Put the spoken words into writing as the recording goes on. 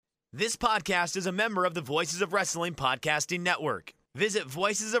This podcast is a member of the Voices of Wrestling Podcasting Network. Visit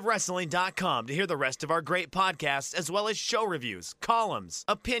voicesofwrestling.com to hear the rest of our great podcasts, as well as show reviews, columns,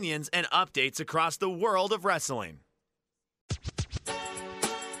 opinions, and updates across the world of wrestling.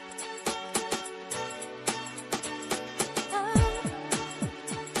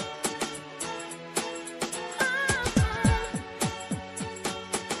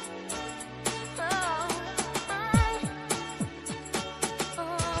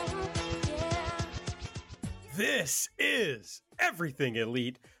 This is Everything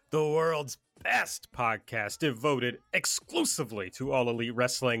Elite, the world's best podcast devoted exclusively to all elite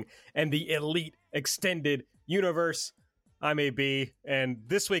wrestling and the elite extended universe. I'm AB, and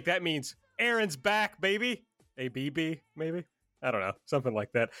this week that means Aaron's back, baby. ABB, maybe? I don't know, something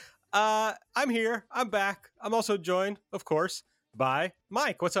like that. I'm here, I'm back. I'm also joined, of course, by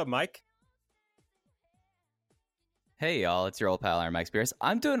Mike. What's up, Mike? Hey y'all, it's your old pal Aaron Mike Spears.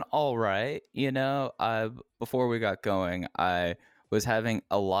 I'm doing all right. Before we got going, I was having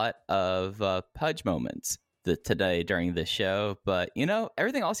a lot of pudge moments today during the show, but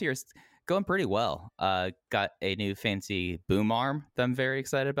everything else here is going pretty well. Got a new fancy boom arm that I'm very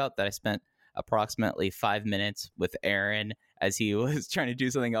excited about that I spent approximately 5 minutes with Aaron as he was trying to do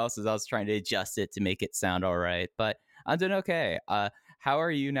something else as I was trying to adjust it to make it sound all right, but I'm doing okay. How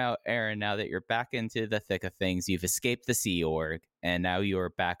are you now, Aaron, now that you're back into the thick of things? You've escaped the Sea Org, and now you're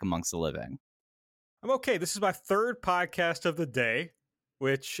back amongst the living. I'm okay. This is my third podcast of the day,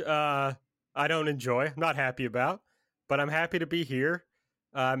 which I don't enjoy. I'm not happy about, but I'm happy to be here.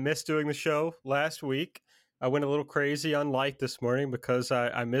 I missed doing the show last week. I went a little crazy on light this morning because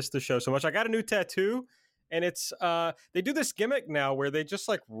I missed the show so much. I got a new tattoo, and it's they do this gimmick now where they just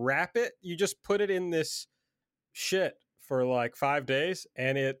like wrap it. You just put it in this shit for like 5 days,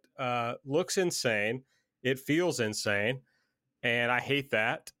 and it looks insane. It feels insane, and I hate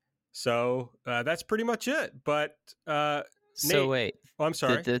that. So that's pretty much it. But Nate, wait, I'm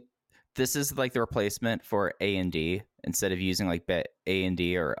sorry. This is like the replacement for A&D. Instead of using like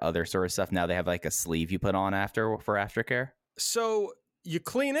A&D or other sort of stuff, now they have like a sleeve you put on for aftercare. So you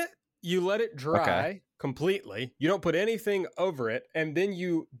clean it, you let it dry completely. You don't put anything over it, and then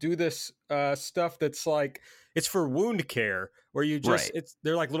you do this stuff that's like, it's for wound care, where you just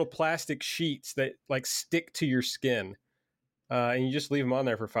they're like little plastic sheets that like stick to your skin, and you just leave them on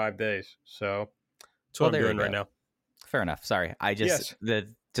there for 5 days. So that's what I'm doing right now. Fair enough. Sorry,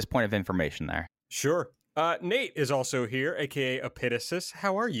 just point of information there. Sure. Nate is also here, aka Epitasis.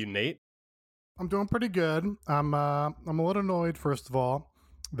 How are you, Nate? I'm doing pretty good. I'm a little annoyed, first of all,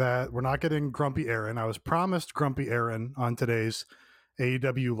 that we're not getting Grumpy Aaron. I was promised Grumpy Aaron on today's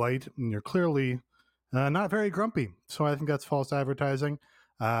AEW Light, and you're clearly not very grumpy. So I think that's false advertising.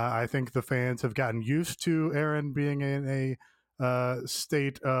 I think the fans have gotten used to Aaron being in a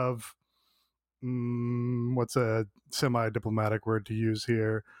state of, what's a semi-diplomatic word to use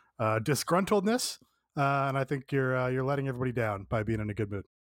here? Disgruntledness. And I think you're letting everybody down by being in a good mood.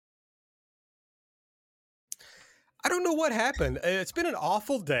 I don't know what happened. It's been an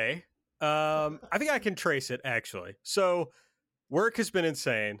awful day. I think I can trace it, actually. So work has been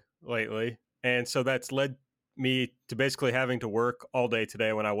insane lately. And so that's led me to basically having to work all day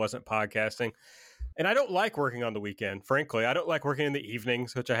today when I wasn't podcasting. And I don't like working on the weekend, frankly. I don't like working in the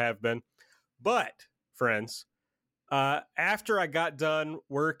evenings, which I have been. But, friends, after I got done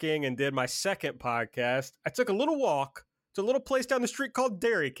working and did my second podcast, I took a little walk to a little place down the street called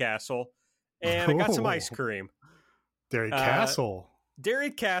Dairy Castle, and I got some ice cream. Dairy Castle. Dairy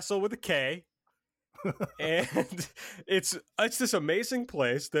Castle with a K. And it's this amazing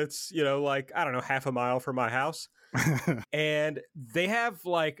place that's, like, I don't know, half a mile from my house. And they have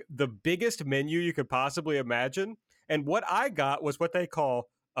like the biggest menu you could possibly imagine. And what I got was what they call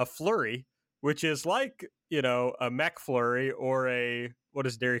a flurry, which is like, a McFlurry or what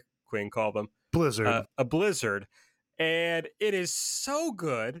does Dairy Queen call them? Blizzard. A Blizzard. And it is so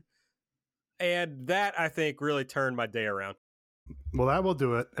good. And that, I think, really turned my day around. Well, that will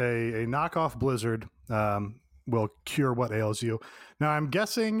do it. A knockoff Blizzard will cure what ails you. Now, I'm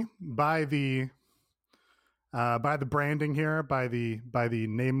guessing by the branding here, by the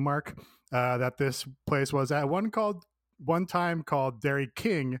name mark, that this place was at one time called Dairy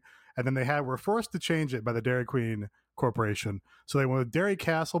King, and then were forced to change it by the Dairy Queen Corporation. So they went with Dairy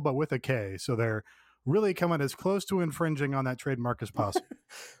Castle, but with a K. So they're really coming as close to infringing on that trademark as possible.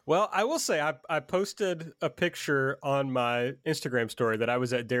 Well, I will say I posted a picture on my Instagram story that I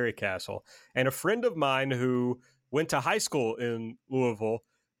was at Dairy Castle, and a friend of mine who went to high school in Louisville,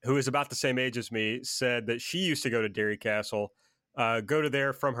 who is about the same age as me, said that she used to go to Dairy Castle, go to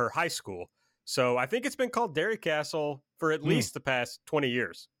there from her high school. So I think it's been called Dairy Castle for at least the past 20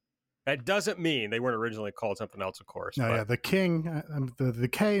 years. That doesn't mean they weren't originally called something else, of course. No, but yeah, the king, the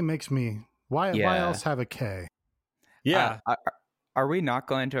K makes me. Why Yeah. else have a K? yeah. Are we not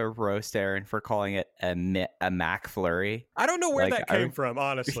going to roast Aaron for calling it a McFlurry? I don't know where Like, that came from,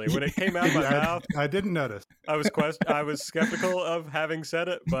 honestly. When it came out of my mouth, I didn't notice. I was skeptical of having said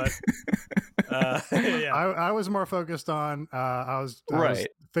it, but yeah. I was more focused on. I was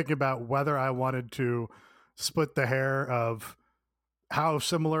thinking about whether I wanted to split the hair of how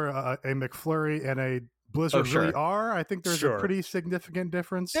similar a McFlurry and a Blizzard really are. I think there's a pretty significant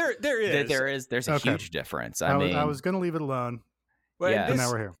difference. There's a huge difference. I mean, I was going to leave it alone. Well, Yeah. And now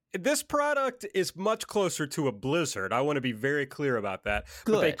we're here. This product is much closer to a Blizzard. I want to be very clear about that.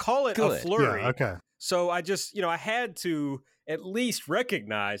 But they Good. call it a Good. Flurry. Yeah, okay. So I just, I had to at least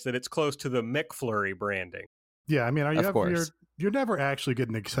recognize that it's close to the McFlurry branding. Yeah, I mean, Of course. you're never actually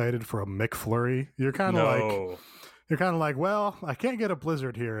getting excited for a McFlurry. You're kind of No. like, well, I can't get a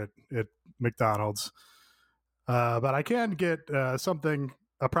Blizzard here at McDonald's, but I can get something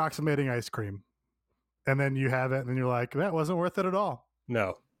approximating ice cream. And then you have it, and then you're like, that wasn't worth it at all.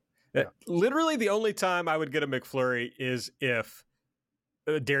 No. Yeah. Literally the only time I would get a McFlurry is if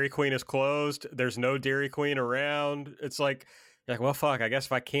Dairy Queen is closed. There's no Dairy Queen around. It's like, well, fuck, I guess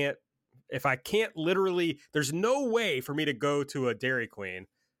if I can't literally, there's no way for me to go to a Dairy Queen,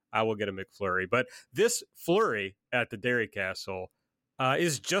 I will get a McFlurry. But this Flurry at the Dairy Castle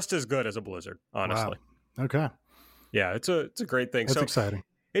is just as good as a Blizzard, honestly. Wow. Okay. Yeah, it's a great thing. That's So exciting.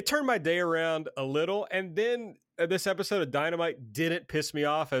 it turned my day around a little, and then this episode of Dynamite didn't piss me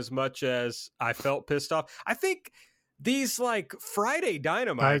off as much as I felt pissed off. I think these like Friday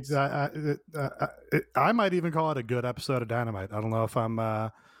Dynamites. I might even call it a good episode of Dynamite. I don't know if I'm,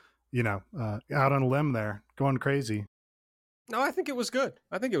 out on a limb there, going crazy. No, I think it was good.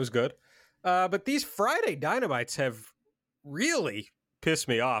 But these Friday Dynamites have really pissed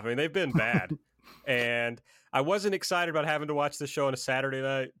me off. I mean, they've been bad. And I wasn't excited about having to watch the show on a Saturday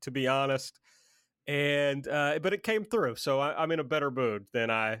night, to be honest. And but it came through, so I'm in a better mood than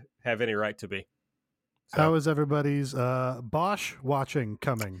I have any right to be. So, How is everybody's Bosch watching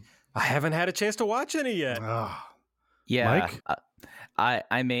coming? I haven't had a chance to watch any yet. yeah. Mike?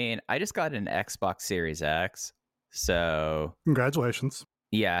 I mean, I just got an Xbox Series X, so Congratulations.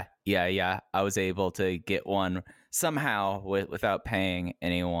 yeah. I was able to get one somehow without paying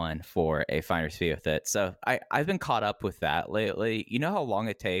anyone for a finder's fee with it. So I've been caught up with that lately. You know how long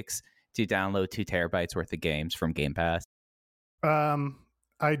it takes to download 2 terabytes worth of games from Game Pass?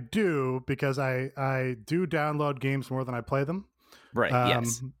 I do, because I do download games more than I play them. Right.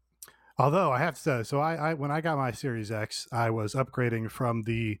 Yes. Although I have to say, so I when I got my Series X, I was upgrading from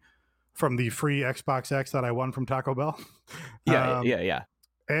the free Xbox X that I won from Taco Bell. Yeah.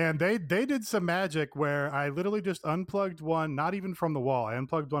 And they did some magic where I literally just unplugged one, not even from the wall. I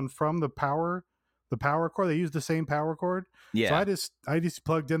unplugged one from the power cord. They used the same power cord. Yeah. So I just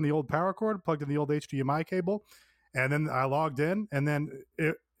plugged in the old power cord, plugged in the old HDMI cable, and then I logged in, and then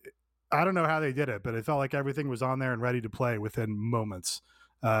I don't know how they did it, but it felt like everything was on there and ready to play within moments.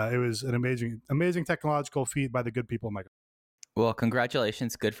 It was an amazing technological feat by the good people in my. Well,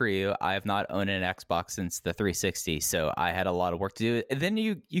 congratulations. Good for you. I have not owned an Xbox since the 360, so I had a lot of work to do. And then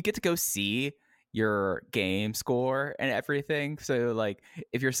you get to go see your game score and everything. So, like,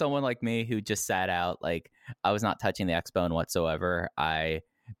 if you're someone like me who just sat out, like, I was not touching the Xbone whatsoever,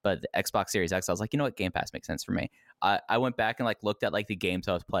 but the Xbox Series X, I was like, you know what? Game Pass makes sense for me. I went back and, like, looked at, like, the games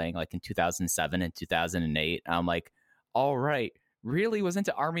I was playing, like, in 2007 and 2008. And I'm like, all right, really was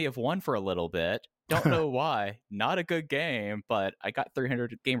into Army of One for a little bit. Don't know why. Not a good game, but I got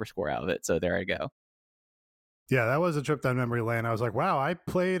 300 gamer score out of it. So there I go. Yeah, that was a trip down memory lane. I was like, wow, I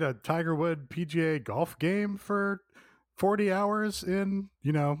played a Tiger Woods PGA golf game for 40 hours in,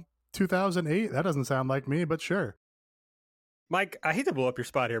 2008. That doesn't sound like me, but sure. Mike, I hate to blow up your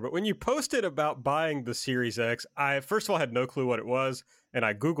spot here, but when you posted about buying the Series X, I first of all had no clue what it was, and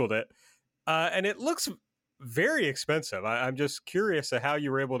I Googled it. And it looks very expensive. I'm just curious at how you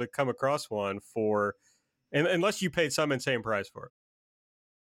were able to come across one unless you paid some insane price for it.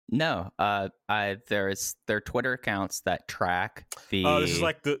 No, there's their Twitter accounts that track the. Oh, this is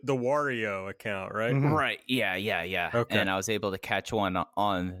like the Wario account, right? Mhm. Right. Yeah. Okay. And I was able to catch one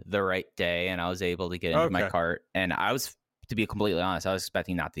on the right day, and I was able to get into my cart. And I was, to be completely honest, I was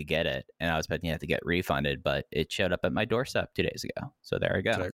expecting not to get it, and I was expecting it to get refunded, but it showed up at my doorstep 2 days ago. So there I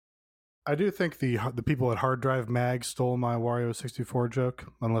go. Sick. I do think the people at Hard Drive Mag stole my Wario 64 joke.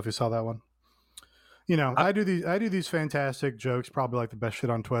 I don't know if you saw that one. I do these fantastic jokes, probably like the best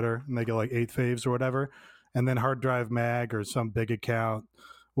shit on Twitter, and they get like 8 faves or whatever. And then Hard Drive Mag or some big account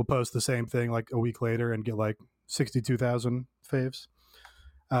will post the same thing like a week later and get like 62,000 faves.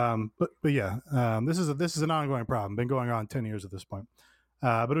 But yeah, this is an ongoing problem. Been going on 10 years at this point.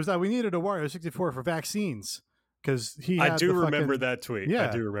 But it was that we needed a Wario 64 for vaccines because he had I do remember fucking, that tweet. Yeah.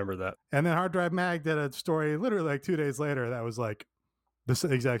 I do remember that. And then Hard Drive Mag did a story literally like 2 days later that was like the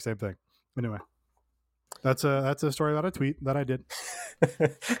exact same thing. Anyway, that's a story about a tweet that I did.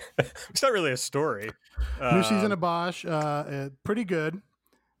 It's not really a story. New season of Bosch, pretty good.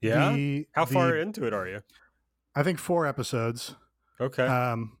 Yeah. How far into it are you? I think 4 episodes. Okay.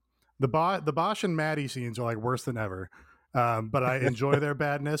 The Bosch and Maddie scenes are like worse than ever. But I enjoy their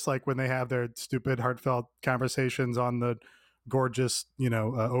badness, like when they have their stupid, heartfelt conversations on the gorgeous,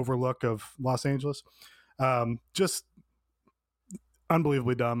 overlook of Los Angeles. Just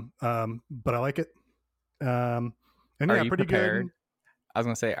unbelievably dumb, but I like it. And yeah, pretty prepared? good. I was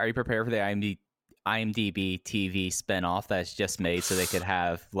gonna say, are you prepared for the IMDb TV spinoff that's just made so they could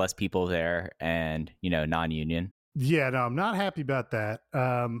have less people there and non-union? Yeah, no, I'm not happy about that.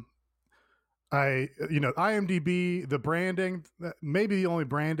 IMDb, the branding, maybe the only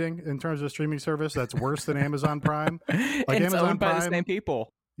branding in terms of streaming service that's worse than Amazon Prime. Like it's Amazon owned by Prime, the same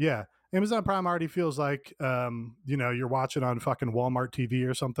people. Yeah. Amazon Prime already feels like, you're watching on fucking Walmart TV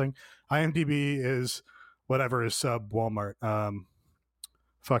or something. IMDb is whatever is sub Walmart.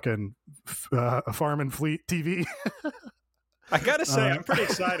 Farm and Fleet TV. I gotta say, I'm pretty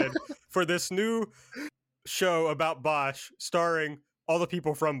excited for this new show about Bosch starring all the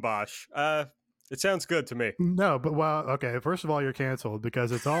people from Bosch. It sounds good to me. No, but okay. First of all, you're canceled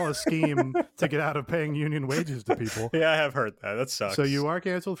because it's all a scheme to get out of paying union wages to people. Yeah, I have heard that. That sucks. So you are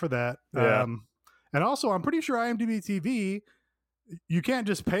canceled for that. Yeah. And also, I'm pretty sure IMDb TV, you can't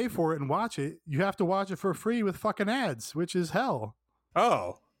just pay for it and watch it. You have to watch it for free with fucking ads, which is hell.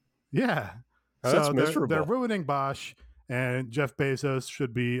 Oh. Yeah. Oh, that's miserable. They're ruining Bosch, and Jeff Bezos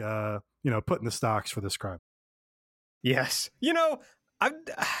should be, put in the stocks for this crime. Yes.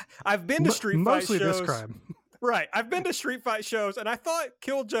 I've been to street fight shows. Mostly this crime. Right. I've been to street fight shows, and I thought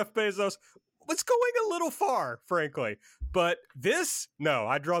Kill Jeff Bezos was going a little far, frankly. But this, no,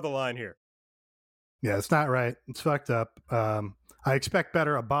 I draw the line here. Yeah, it's not right. It's fucked up. I expect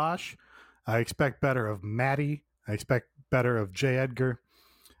better of Bosch. I expect better of Maddie. I expect better of J. Edgar.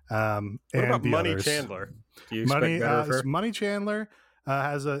 What about Money others. Chandler? Do you expect better of her? Money Chandler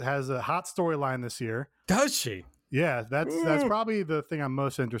has a hot storyline this year. Does she? Yeah, that's probably the thing I'm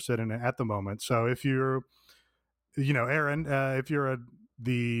most interested in at the moment. So if you're, Aaron, if you're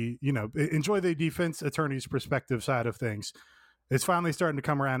enjoy the defense attorney's perspective side of things, it's finally starting to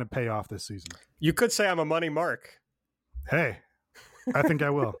come around and pay off this season. You could say I'm a money mark. Hey, I think I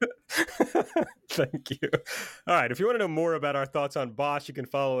will. Thank you. All right. If you want to know more about our thoughts on Bosch, you can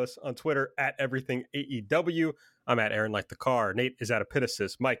follow us on Twitter at EverythingAEW. I'm at Aaron Like the Car. Nate is at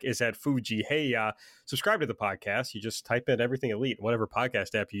Epitasis. Mike is at Fuji. Hey, subscribe to the podcast. You just type in Everything Elite, whatever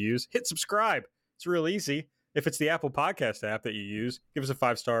podcast app you use. Hit subscribe. It's real easy. If it's the Apple Podcast app that you use, give us a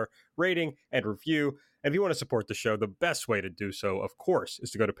 5-star rating and review. And if you want to support the show, the best way to do so, of course,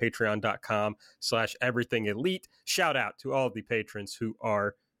 is to go to patreon.com/everythingelite. Shout out to all of the patrons who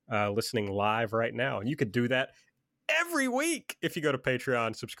are listening live right now. And you could do that every week if you go to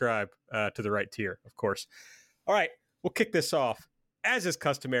Patreon, subscribe to the right tier, of course. All right, we'll kick this off. As is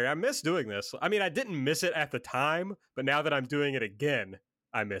customary, I miss doing this. I mean, I didn't miss it at the time, but now that I'm doing it again,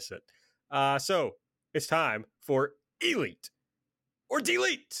 I miss it. So it's time for Elite or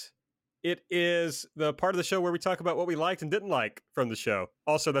Delete. It is the part of the show where we talk about what we liked and didn't like from the show.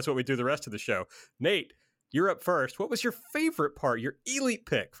 Also, that's what we do the rest of the show. Nate, you're up first. What was your favorite part, your Elite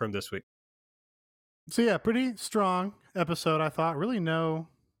pick from this week? So yeah, pretty strong episode, I thought. Really no...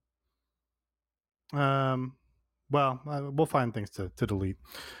 we'll find things to delete.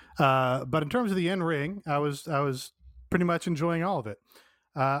 But in terms of the in-ring, I was pretty much enjoying all of it.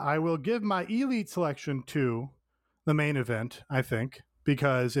 I will give my Elite selection to the main event, I think,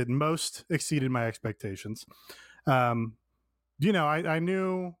 because it most exceeded my expectations. I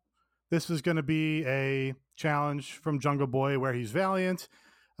knew this was going to be a challenge from Jungle Boy where he's valiant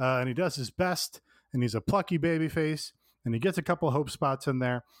and he does his best and he's a plucky babyface and he gets a couple hope spots in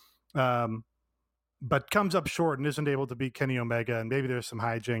there. But comes up short and isn't able to beat Kenny Omega, and maybe there's some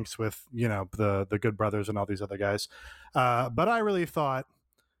hijinks with the Good Brothers and all these other guys. But I really thought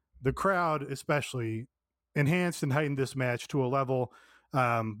the crowd, especially, enhanced and heightened this match to a level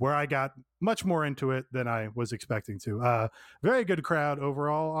where I got much more into it than I was expecting to. Very good crowd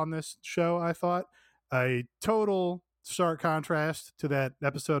overall on this show. I thought a total stark contrast to that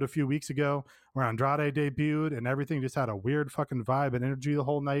episode a few weeks ago where Andrade debuted and everything just had a weird fucking vibe and energy the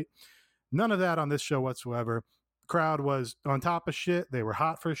whole night. None of that on this show whatsoever. The crowd was on top of shit. They were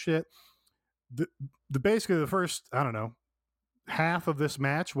hot for shit. Basically the first, half of this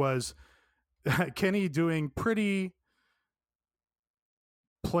match was Kenny doing pretty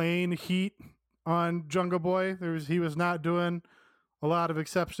plain heat on Jungle Boy. He was not doing a lot of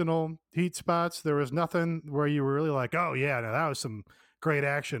exceptional heat spots. There was nothing where you were really like, oh yeah, no, that was some great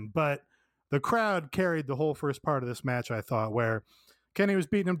action. But the crowd carried the whole first part of this match, I thought, where Kenny was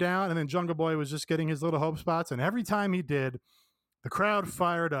beating him down and then Jungle Boy was just getting his little hope spots. And every time he did, the crowd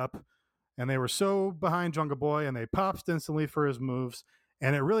fired up and they were so behind Jungle Boy and they popped instantly for his moves.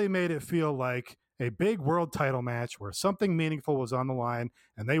 And it really made it feel like a big world title match where something meaningful was on the line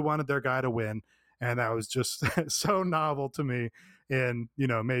and they wanted their guy to win. And that was just so novel to me in,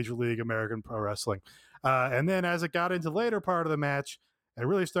 Major League American Pro Wrestling. And then as it got into the later part of the match, it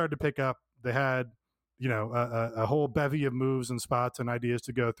really started to pick up. They had, a whole bevy of moves and spots and ideas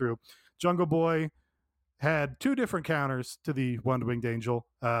to go through. Jungle Boy had 2 different counters to the One-Winged Angel,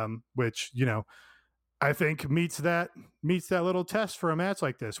 which, I think meets that little test for a match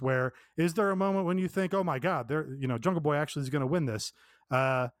like this, where is there a moment when you think, oh my God, Jungle Boy actually is going to win this.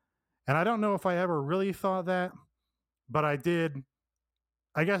 And I don't know if I ever really thought that, but I did.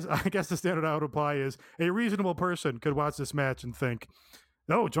 I guess the standard I would apply is a reasonable person could watch this match and think,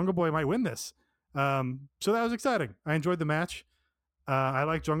 oh, Jungle Boy might win this. So that was exciting. I enjoyed the match. I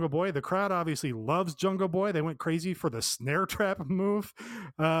like Jungle Boy. The crowd obviously loves Jungle Boy. They went crazy for the snare trap move,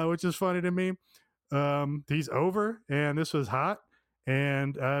 which is funny to me. He's over, and this was hot,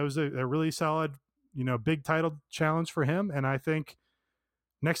 and it was a really solid, big title challenge for him. And I think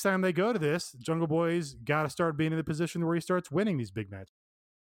next time they go to this, Jungle Boy's got to start being in the position where he starts winning these big matches.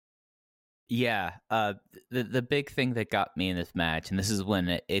 Yeah, the big thing that got me in this match, and this is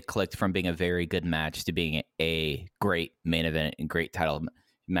when it clicked from being a very good match to being a great main event and great title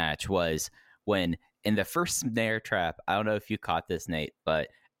match, was when in the first snare trap, I don't know if you caught this, Nate, but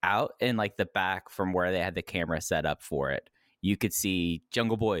out in like the back from where they had the camera set up for it, you could see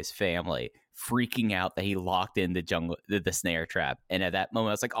Jungle Boy's family freaking out that he locked in the snare trap. And at that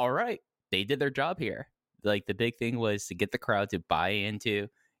moment, I was like, all right, they did their job here. Like, the big thing was to get the crowd to buy into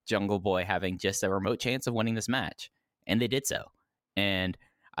Jungle Boy having just a remote chance of winning this match. And they did so. And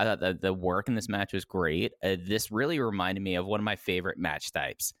I thought that the work in this match was great. This really reminded me of one of my favorite match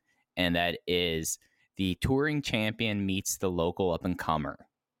types. And that is the touring champion meets the local up-and-comer.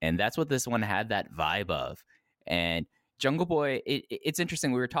 And that's what this one had that vibe of. And Jungle Boy, it's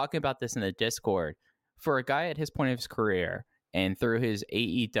interesting. We were talking about this in the Discord. For a guy at his point of his career and through his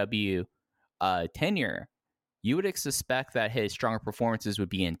AEW tenure, you would suspect that his stronger performances would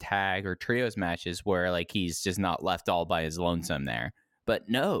be in tag or trios matches where like he's just not left all by his lonesome there. But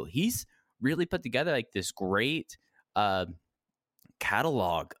no, he's really put together like this great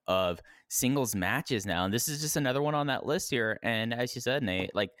catalog of singles matches now, and this is just another one on that list here. And as you said,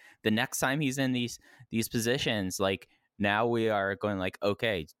 Nate, like the next time he's in these positions, like now we are going like,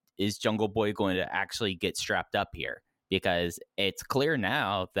 okay, is Jungle Boy going to actually get strapped up here? Because it's clear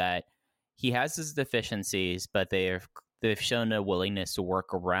now that he has his deficiencies, but they've shown a willingness to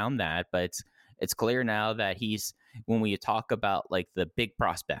work around that. But it's clear now that when we talk about like the big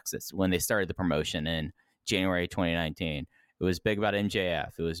prospects, it's when they started the promotion in January 2019. It was big about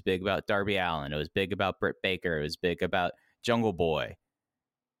MJF. It was big about Darby Allin. It was big about Britt Baker. It was big about Jungle Boy.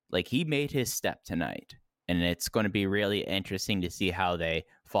 Like, he made his step tonight. And it's going to be really interesting to see how they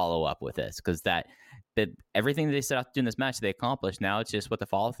follow up with this. Because that everything they set out to do in this match, they accomplished. Now it's just what the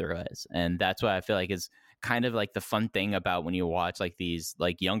follow through is. And that's what I feel like is kind of like the fun thing about when you watch like these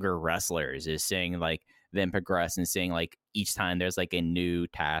like younger wrestlers, is seeing like them progress and seeing like each time there's like a new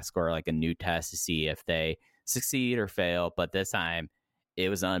task or like a new test to see if they succeed or fail. But this time it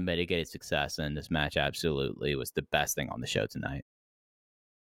was unmitigated success, and this match absolutely was the best thing on the show tonight.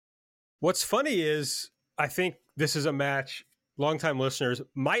 What's funny is I think this is a match longtime listeners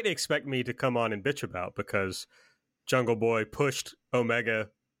might expect me to come on and bitch about, because Jungle Boy pushed Omega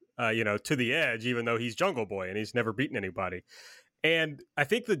to the edge, even though he's Jungle Boy and he's never beaten anybody. And I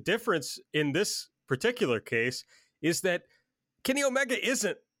think the difference in this particular case is that Kenny Omega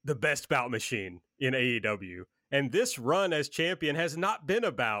isn't the best bout machine in AEW. And this run as champion has not been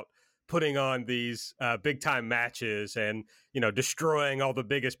about putting on these big time matches and, destroying all the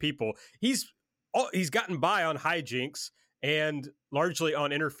biggest people. He's gotten by on hijinks and largely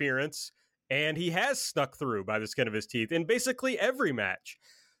on interference. And he has snuck through by the skin of his teeth in basically every match.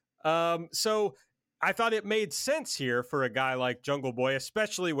 So I thought it made sense here for a guy like Jungle Boy,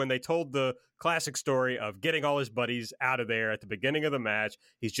 especially when they told the classic story of getting all his buddies out of there at the beginning of the match.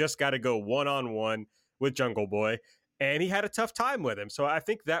 He's just got to go one-on-one with Jungle Boy, and he had a tough time with him. So I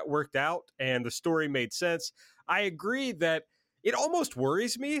think that worked out, and the story made sense. I agree that it almost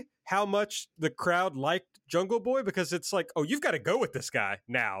worries me how much the crowd liked Jungle Boy because it's like, oh, you've got to go with this guy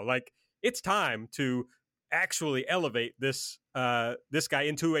now. Like, it's time to actually elevate this guy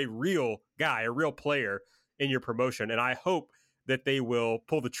into a real guy, a real player in your promotion. And I hope that they will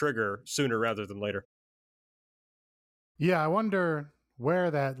pull the trigger sooner rather than later. Yeah, I wonder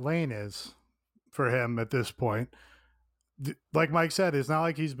where that lane is for him at this point. Like Mike said, it's not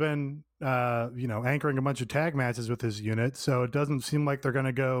like he's been, anchoring a bunch of tag matches with his unit. So it doesn't seem like they're going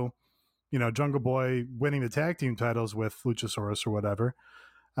to go, Jungle Boy winning the tag team titles with Luchasaurus or whatever.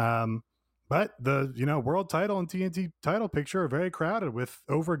 But the, world title and TNT title picture are very crowded with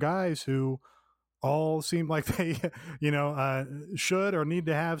over guys who all seem like they, should or need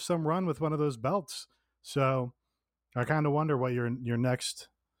to have some run with one of those belts. So I kind of wonder what your next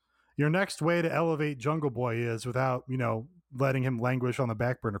way to elevate Jungle Boy is without, letting him languish on the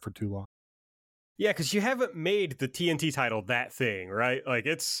back burner for too long. Yeah, because you haven't made the TNT title that thing, right? Like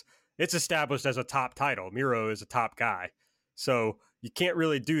it's established as a top title. Miro is a top guy. So you can't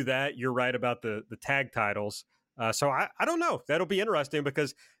really do that. You're right about the tag titles. So I don't know. That'll be interesting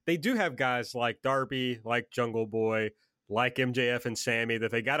because they do have guys like Darby, like Jungle Boy, like MJF and Sammy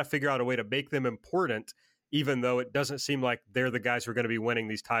that they got to figure out a way to make them important, even though it doesn't seem like they're the guys who are going to be winning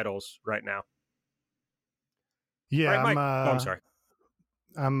these titles right now. Yeah, right, Mike? I'm sorry.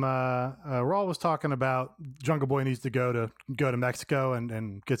 Raw was talking about Jungle Boy needs to go to Mexico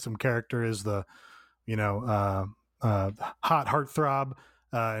and get some character as the, hot heartthrob,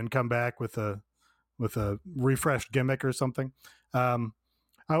 and come back with a refreshed gimmick or something. I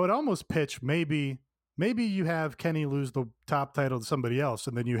would almost pitch maybe you have Kenny lose the top title to somebody else,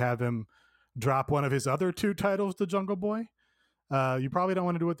 and then you have him drop one of his other 2 titles to Jungle Boy. You probably don't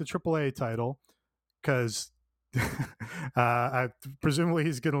want to do it with the AAA title because presumably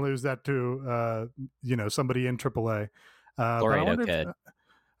he's going to lose that to somebody in AAA. I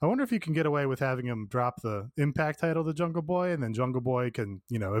wonder if you can get away with having him drop the Impact title to Jungle Boy, and then Jungle Boy can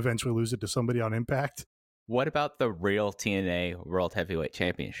eventually lose it to somebody on Impact. What about the real TNA World Heavyweight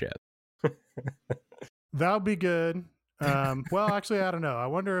Championship? That would be good. Well, actually, I don't know. I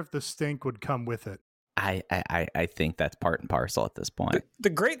wonder if the stink would come with it. I think that's part and parcel at this point. The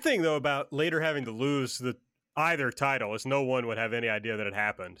great thing, though, about later having to lose either title is no one would have any idea that it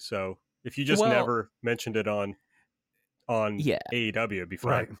happened. So if you just never mentioned it on AEW, it'd be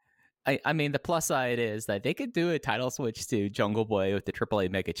fine. Right. I mean, the plus side is that they could do a title switch to Jungle Boy with the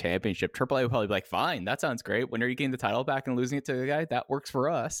AAA Mega Championship. AAA would probably be like, fine, that sounds great. When are you getting the title back and losing it to the guy? That works for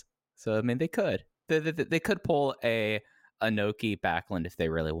us. So, I mean, they could. They could pull a Inoki Backlund if they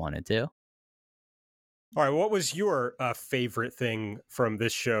really wanted to. All right, what was your favorite thing from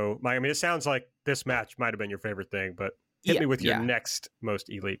this show, Mike? I mean, it sounds like this match might have been your favorite thing, but hit me with your next most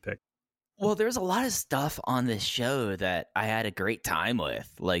elite pick. Well, there's a lot of stuff on this show that I had a great time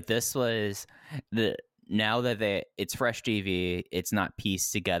with. Like, this was now that it's fresh TV, it's not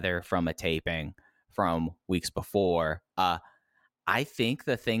pieced together from a taping from weeks before. I think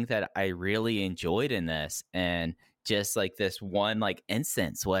the thing that I really enjoyed in this, and just like this one like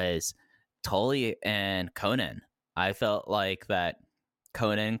instance, was Tully and Conan. I felt like that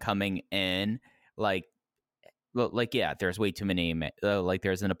Conan coming in, there's way too many,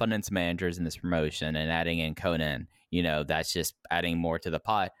 there's an abundance of managers in this promotion, and adding in Conan, that's just adding more to the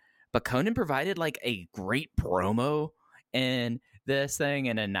pot. But Conan provided like a great promo in this thing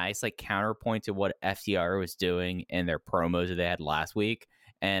and a nice like counterpoint to what FTR was doing in their promos that they had last week.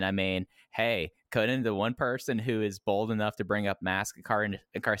 And I mean, hey, Conan, the one person who is bold enough to bring up mass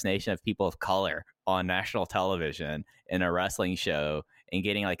incarnation of people of color on national television in a wrestling show and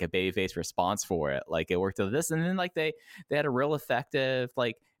getting like a babyface response for it. Like, it worked with this. And then like they had a real effective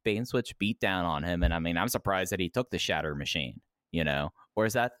like bait and switch beatdown on him. And I mean, I'm surprised that he took the Shatter Machine, or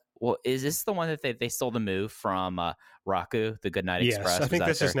is this the one that they stole the move from Raku, the Goodnight Express? Yes, I think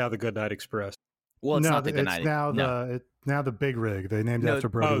this is now the Goodnight Express. Well, it's not the Goodnight. It's now the Big Rig. They named after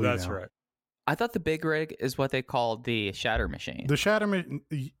Brody. Oh, that's right. I thought the Big Rig is what they called the Shatter Machine. The Shatter Machine.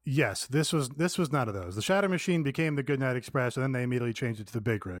 Yes, this was none of those. The Shatter Machine became the Goodnight Express, and then they immediately changed it to the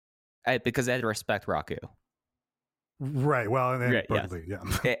Big Rig. Because they had to respect Raku. Right. Well, and then right, Brody,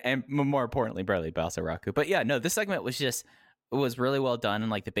 yeah. And more importantly, Brody, but also Raku. But yeah, no, this segment was really well done,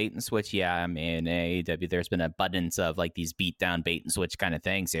 and like the bait and switch. Yeah, I mean, in AEW, there's been an abundance of like these beat down bait and switch kind of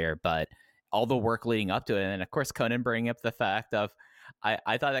things here, but all the work leading up to it, and of course, Conan bringing up the fact of,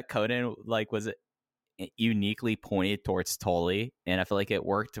 I thought that Conan like was uniquely pointed towards Tully, and I feel like it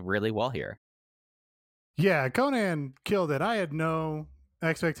worked really well here. Yeah, Conan killed it. I had no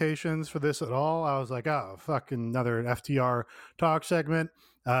expectations for this at all. I was like, oh, fucking another FTR talk segment.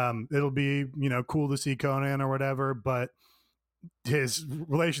 It'll be, cool to see Conan or whatever, but his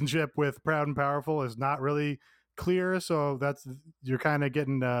relationship with Proud and Powerful is not really clear, so you're kind of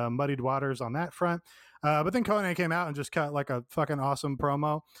getting muddied waters on that front. But then Conan came out and just cut like a fucking awesome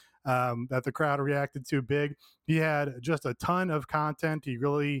promo that the crowd reacted to big. He had just a ton of content. He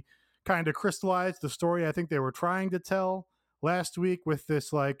really kind of crystallized the story I think they were trying to tell last week with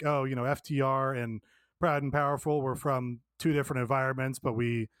this, like, oh, you know, FTR and Proud and Powerful were from two different environments, but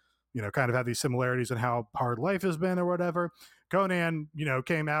we, you know, kind of have these similarities in how hard life has been or whatever. Conan, you know,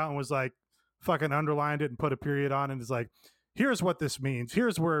 came out and was like, fucking underlined it and put a period on it and is like, here's what this means.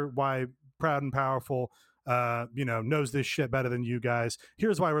 Here's why Proud and Powerful, you know, knows this shit better than you guys.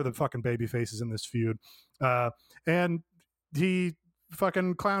 Here's why we're the fucking baby faces in this feud. And he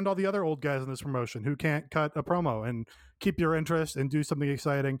fucking clowned all the other old guys in this promotion who can't cut a promo and keep your interest and do something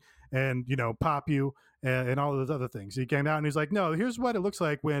exciting and, you know, pop you and all of those other things. He came out and he's like, no, here's what it looks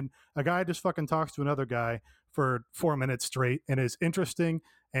like when a guy just fucking talks to another guy for 4 minutes straight and is interesting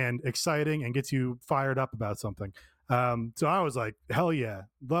and exciting and gets you fired up about something. So I was like, hell yeah,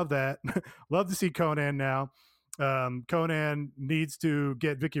 love that. Love to see Conan now. Conan needs to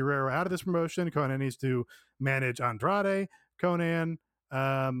get Vicky Guerrero out of this promotion. Conan needs to manage Andrade. Conan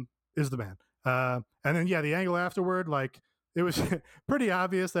is the man. And then, yeah, the angle afterward, like, it was pretty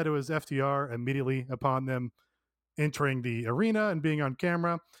obvious that it was FTR immediately upon them entering the arena and being on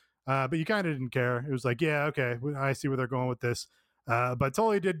camera. But you kind of didn't care. It was like, yeah, okay, I see where they're going with this. But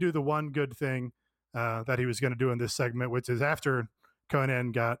Tully did do the one good thing that he was going to do in this segment, which is after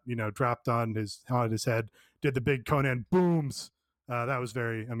Conan got, you know, dropped on his head, did the big Conan booms. That was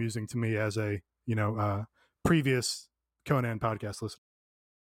very amusing to me as a, you know, previous Conan podcast listener.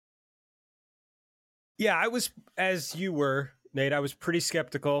 Yeah, I was, as you were, Nate, I was pretty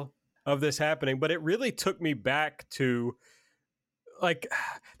skeptical of this happening, but it really took me back to, like,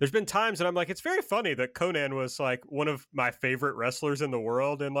 there's been times that I'm like, it's very funny that Conan was like one of my favorite wrestlers in the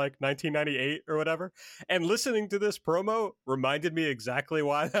world in like 1998 or whatever. And listening to this promo reminded me exactly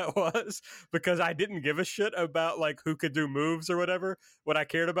why that was, because I didn't give a shit about like who could do moves or whatever. What I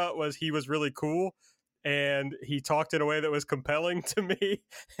cared about was he was really cool and he talked in a way that was compelling to me.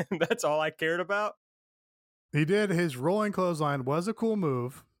 And that's all I cared about. He did. His rolling clothesline was a cool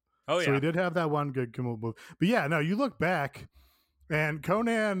move. Oh, yeah. So he did have that one good move. But yeah, no, you look back and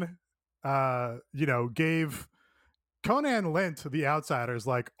Conan, you know, Conan lent the outsiders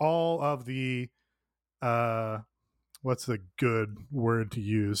like all of the, what's the good word to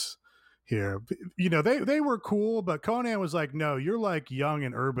use here? You know, they were cool, but Conan was like, no, you're like young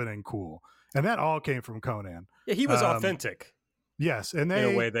and urban and cool. And that all came from Conan. Yeah, he was authentic. Yes. And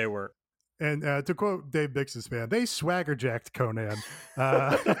in a way they were. And to quote Dave Bix's fan, they swagger jacked Conan,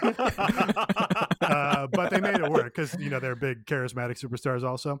 but they made it work because, you know, they're big charismatic superstars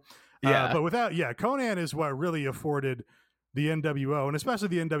also. Yeah. But without, Conan is what really afforded the NWO and especially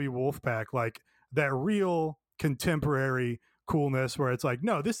the NW Wolfpack, like that real contemporary coolness where it's like,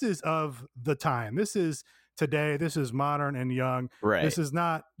 no, this is of the time. This is today. This is modern and young. Right. This is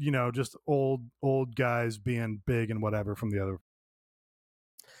not, you know, just old guys being big and whatever from the other.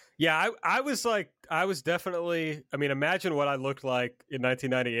 Yeah, I was definitely, I mean, imagine what I looked like in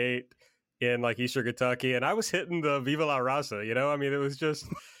 1998 in like Eastern Kentucky, and I was hitting the Viva La Raza, you know? I mean, it was just,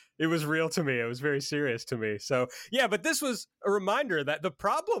 it was real to me. It was very serious to me. So, yeah, but this was a reminder that the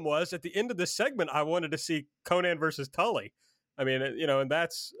problem was at the end of this segment, I wanted to see Conan versus Tully. I mean, you know, and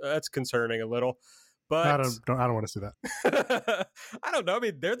that's concerning a little. But I don't want to see that. I don't know. I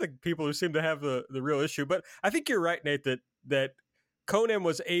mean, they're the people who seem to have the real issue. But I think you're right, Nate, that Conan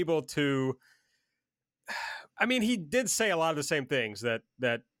was able to, I mean, he did say a lot of the same things that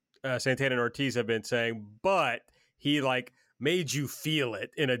Santana and Ortiz have been saying, but he like made you feel it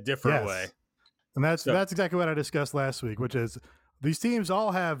in a different way. And that's exactly what I discussed last week, which is these teams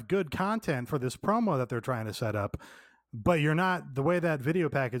all have good content for this promo that they're trying to set up, but you're not, the way that video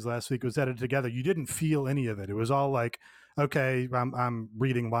package last week was edited together, you didn't feel any of it. It was all like, okay, I'm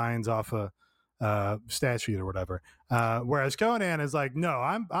reading lines off a stat sheet or whatever. Whereas Conan is like, no,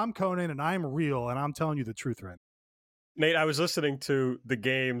 I'm Conan and I'm real and I'm telling you the truth right now. Nate, I was listening to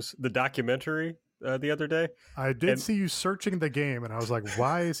the documentary the other day. I did see you searching the game and I was like,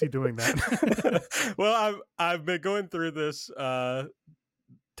 why is he doing that? Well, I've been going through this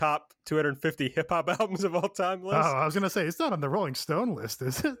top 250 hip hop albums of all time list. Oh, I was going to say, it's not on the Rolling Stone list,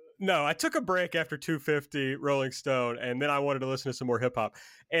 is it? No, I took a break after 250 Rolling Stone, and then I wanted to listen to some more hip hop.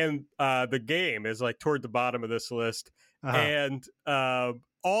 And The Game is like toward the bottom of this list. Uh-huh. And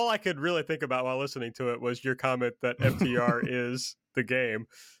all I could really think about while listening to it was your comment that FTR is The Game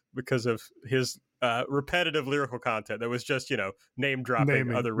because of his repetitive lyrical content that was just, you know, name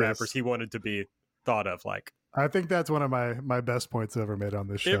dropping other rappers he wanted to be thought of like. I think that's one of my best points ever made on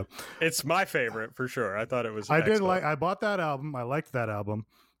this show. It's my favorite for sure. I thought it was. I bought that album. I liked that album.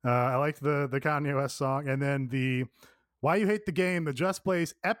 I liked the Kanye West song, and then the "Why You Hate the Game," the Just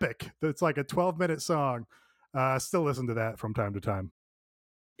Blaze epic. That's like a 12-minute song. Still listen to that from time to time.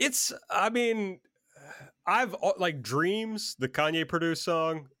 I've like Dreams, the Kanye produced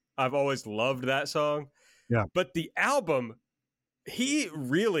song. I've always loved that song. Yeah. But the album, he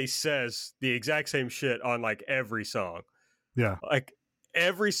really says the exact same shit on like every song. Yeah. Like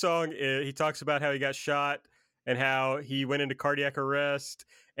every song, he talks about how he got shot and how he went into cardiac arrest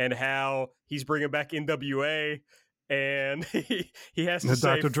and how he's bringing back NWA. And he has to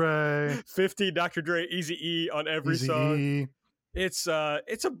say Dr. Dre, 50 Dr. Dre, Eazy-E on every Eazy-E. song. It's a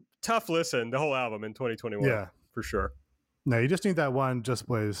tough listen, the whole album in 2021. Yeah. For sure. No, you just need that one Just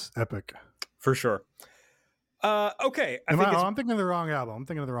Blaze epic. For sure. Okay. I'm thinking of the wrong album. I'm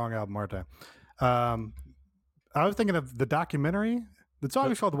thinking of the wrong album, aren't I? I was thinking of the documentary. The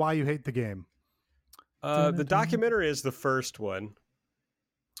song is called "Why You Hate the Game." The documentary is the first one.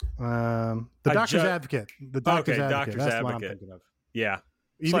 The Doctor's Advocate. The Doctor's Advocate. Doctor's That's Advocate. the one I'm thinking of. Yeah.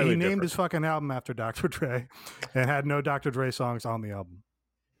 He named his fucking album after Dr. Dre and had no Dr. Dre songs on the album.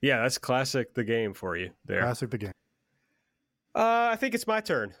 Yeah, that's classic The Game for you there. Classic The Game. I think it's my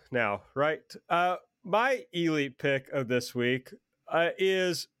turn now, right? My elite pick of this week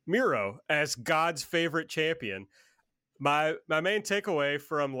is Miro as God's favorite champion. My main takeaway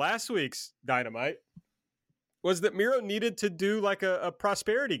from last week's Dynamite was that Miro needed to do like a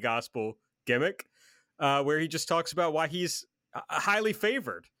prosperity gospel gimmick where he just talks about why he's highly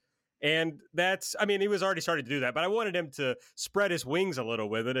favored. And he was already starting to do that, but I wanted him to spread his wings a little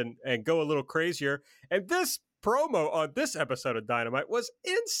with it and go a little crazier. And this promo on this episode of Dynamite was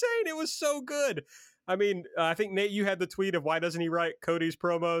insane. It was so good. I mean, I think, Nate, you had the tweet of why doesn't he write Cody's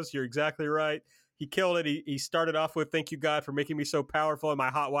promos? You're exactly right. He killed it. He started off with, "Thank you, God, for making me so powerful and my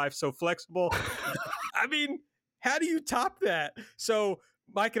hot wife so flexible." I mean, how do you top that? So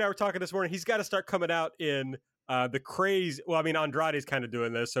Mike and I were talking this morning. He's got to start coming out in the crazy. Well, I mean, Andrade's kind of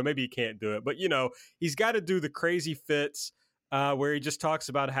doing this, so maybe he can't do it. But, he's got to do the crazy fits where he just talks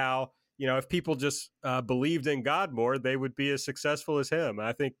about how, if people just believed in God more, they would be as successful as him. And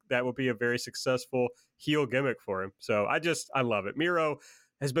I think that would be a very successful heel gimmick for him. So I love it. Miro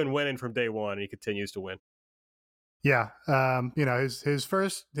has been winning from day one, and he continues to win. Yeah. His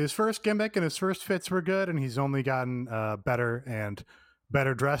first gimmick and his first fits were good, and he's only gotten better and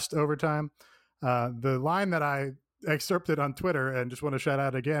better dressed over time. The line that I excerpted on Twitter and just want to shout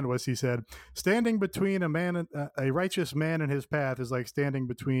out again was he said, "Standing between a righteous man and his path is like standing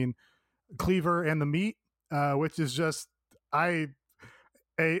between Cleaver and the meat," which is just a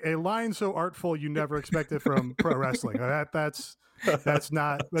line so artful you never expect it from pro wrestling. That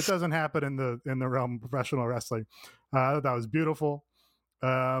doesn't happen in the realm of professional wrestling. That was beautiful.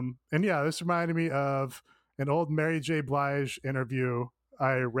 And yeah, this reminded me of an old Mary J. Blige interview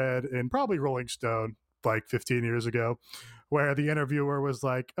I read in probably Rolling Stone like 15 years ago, where the interviewer was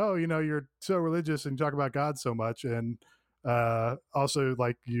like, "Oh, you're so religious and you talk about God so much, and also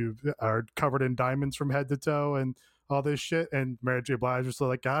like you are covered in diamonds from head to toe and all this shit." And Mary J. Blige was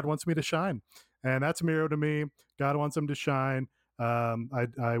like, "God wants me to shine." And that's Miro to me. God wants him to shine.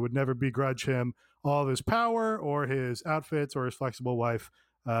 I would never begrudge him all of his power or his outfits or his flexible wife.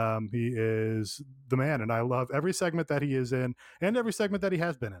 He is the man, and I love every segment that he is in and every segment that he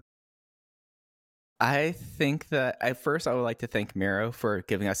has been in. I think that at first I would like to thank Miro for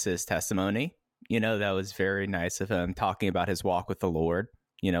giving us his testimony. That was very nice of him talking about his walk with the Lord,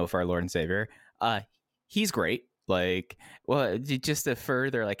 for our Lord and Savior. He's great. Just to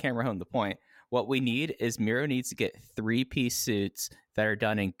further hammer home the point, what we need is Miro needs to get 3-piece suits that are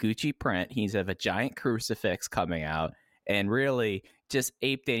done in Gucci print. He needs to have a giant crucifix coming out and really just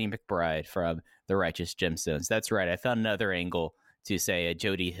ape Danny McBride from The Righteous Gemstones. That's right. I found another angle to say a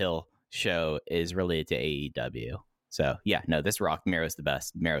Jody Hill show is related to AEW. So yeah, no, this rock. Miro's the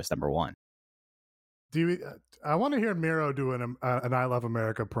best. Miro's number one. I want to hear Miro do an I Love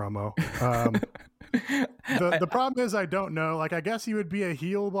America promo. The problem is I don't know. I guess he would be a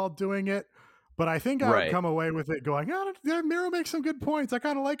heel while doing it, but I think I would come away with it going, Miro makes some good points. I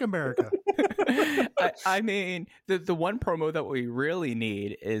kind of like America. I mean, the one promo that we really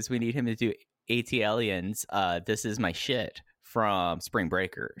need is we need him to do ATLiens, This Is My Shit from Spring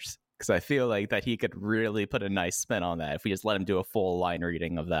Breakers. Because I feel like that he could really put a nice spin on that if we just let him do a full line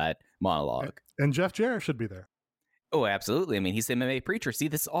reading of that monologue. And Jeff Jarrett should be there. Oh, absolutely. I mean, he's the MMA preacher. See,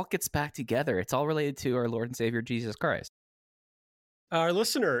 this all gets back together. It's all related to our Lord and Savior, Jesus Christ. Our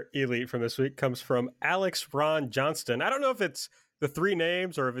listener elite from this week comes from Alex Ron Johnston. I don't know if it's the three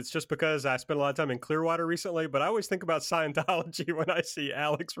names, or if it's just because I spent a lot of time in Clearwater recently, but I always think about Scientology when I see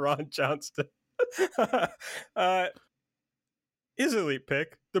Alex Ron Johnston. His elite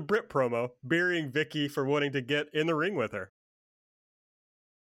pick, the Brit promo, burying Vicky for wanting to get in the ring with her.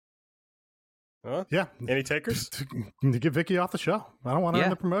 Huh? Yeah. Any takers? To get Vicky off the show. I don't want her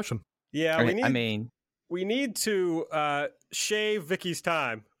in the promotion. Yeah, we need to shave Vicky's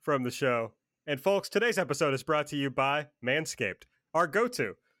time from the show. And folks, today's episode is brought to you by Manscaped, our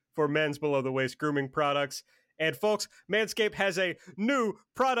go-to for men's below-the-waist grooming products. And folks, Manscaped has a new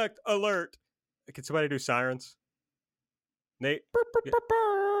product alert. Can somebody do sirens? Nate?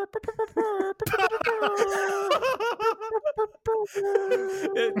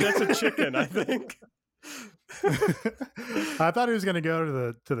 That's a chicken, I think. I thought he was going to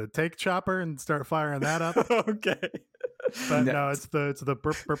go to the take chopper and start firing that up. Okay. But no, it's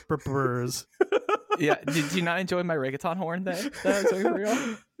the burrs. Yeah, did you not enjoy my reggaeton horn there? That was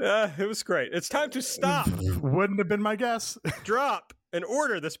real. It was great. It's time to stop. Wouldn't have been my guess. Drop and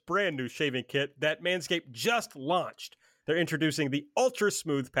order this brand new shaving kit that Manscaped just launched. They're introducing the Ultra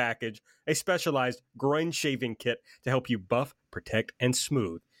Smooth Package, a specialized groin shaving kit to help you buff, protect, and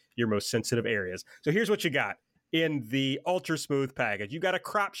smooth your most sensitive areas. So here's what you got in the Ultra Smooth Package. You got a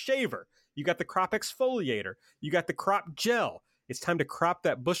crop shaver. You got the crop exfoliator. You got the crop gel. It's time to crop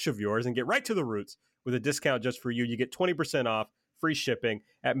that bush of yours and get right to the roots with a discount just for you. You get 20% off, free shipping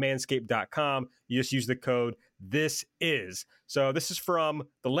at manscaped.com. You just use the code THISIS. So this is from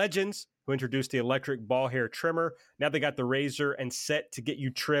the Legends, who introduced the electric ball hair trimmer. Now they got the razor and set to get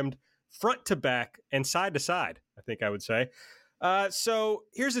you trimmed front to back and side to side, I think I would say. So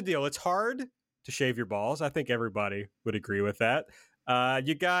here's the deal. It's hard to shave your balls. I think everybody would agree with that.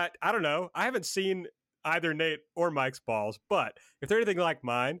 You got, I don't know, I haven't seen either Nate or Mike's balls, but if they're anything like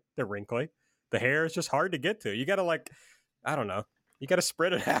mine, they're wrinkly. The hair is just hard to get to. You got to I don't know. You got to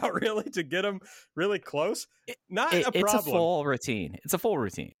spread it out really to get them really close. A problem. It's a full routine. It's a full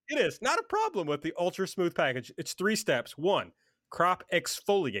routine. It is. Not a problem with the Ultra Smooth Package. It's 3 steps. 1, crop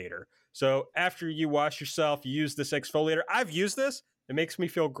exfoliator. So after you wash yourself, you use this exfoliator. I've used this. It makes me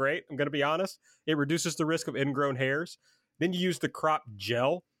feel great. I'm going to be honest. It reduces the risk of ingrown hairs. Then you use the crop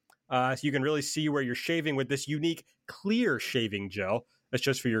gel. So you can really see where you're shaving with this unique clear shaving gel. That's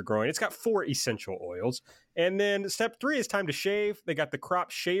just for your groin. It's got 4 essential oils. And then step 3 is time to shave. They got the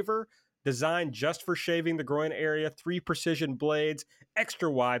crop shaver designed just for shaving the groin area. 3 precision blades, extra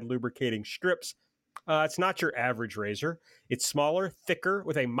wide lubricating strips. It's not your average razor. It's smaller, thicker,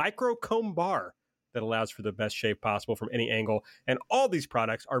 with a micro comb bar that allows for the best shave possible from any angle. And all these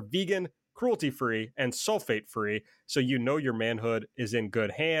products are vegan, cruelty-free, and sulfate-free, so you know your manhood is in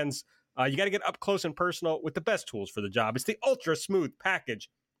good hands. You got to get up close and personal with the best tools for the job. It's the Ultra Smooth Package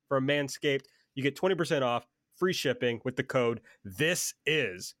from Manscaped. You get 20% off, free shipping with the code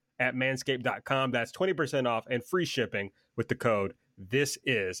THISIS at manscaped.com. That's 20% off and free shipping with the code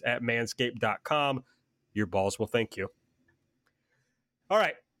THISIS at manscaped.com. Your balls will thank you. All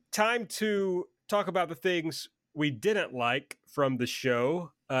right, time to talk about the things we didn't like from the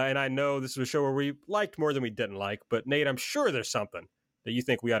show. And I know this is a show where we liked more than we didn't like, but Nate, I'm sure there's something that you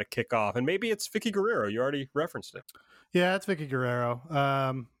think we ought to kick off. And maybe it's Vicky Guerrero. You already referenced it. Yeah, it's Vicky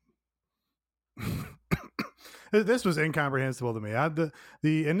Guerrero. This was incomprehensible to me.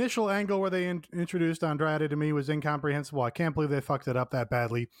 The initial angle where they introduced Andrade to me was incomprehensible. I can't believe they fucked it up that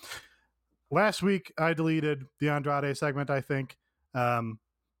badly. Last week, I deleted the Andrade segment, I think.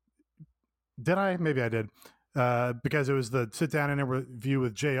 Did I? Maybe I did. Because it was the sit-down interview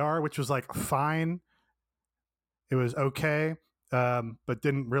with JR, which was like fine. It was okay, but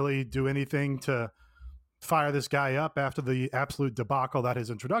didn't really do anything to fire this guy up after the absolute debacle that his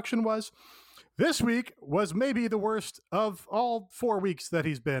introduction was. This week was maybe the worst of all 4 weeks that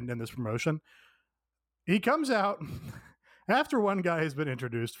he's been in this promotion. He comes out after one guy has been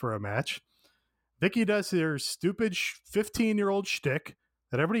introduced for a match. Vicky does her stupid 15-year-old shtick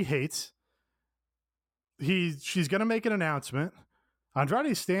that everybody hates. She's going to make an announcement.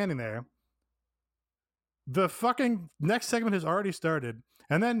 Andrade's standing there. The fucking next segment has already started.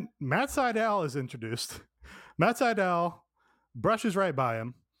 And then Matt Sydal is introduced. Matt Sydal brushes right by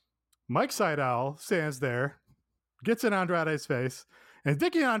him. Mike Sydal stands there, gets in Andrade's face, and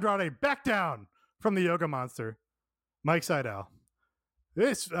Vicky and Andrade back down from the Yoga Monster. Mike Sydal.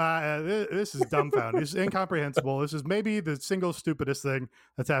 This is dumbfounding. This is incomprehensible. This is maybe the single stupidest thing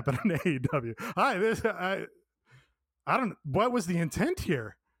that's happened in AEW. I don't. What was the intent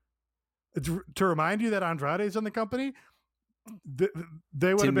here? To remind you that Andrade's in the company.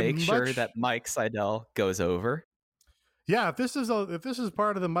 They would to have been make sure that Mike Sydal goes over. Yeah, if this is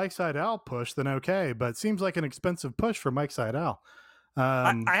part of the Mike Seidel push, then okay. But it seems like an expensive push for Mike Seidel.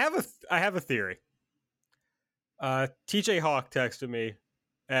 I have a theory. TJ Hawk texted me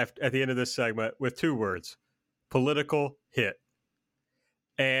at the end of this segment with 2 words: political hit.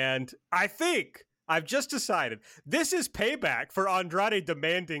 And I think I've just decided this is payback for Andrade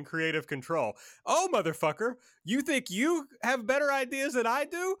demanding creative control. Oh, motherfucker, you think you have better ideas than I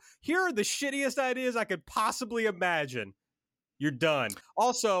do? Here are the shittiest ideas I could possibly imagine. You're done.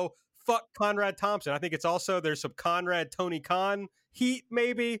 Also, fuck Conrad Thompson. I think it's also, there's some Conrad Tony Khan heat,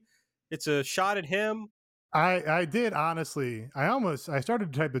 maybe. It's a shot at him. I did, honestly. I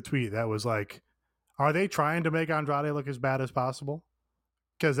started to type the tweet that was like, are they trying to make Andrade look as bad as possible?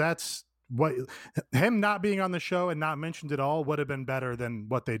 Because that's what, him not being on the show and not mentioned at all would have been better than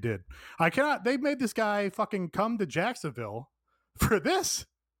what they did. They made this guy fucking come to Jacksonville for this.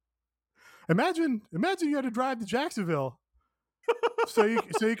 Imagine you had to drive to Jacksonville so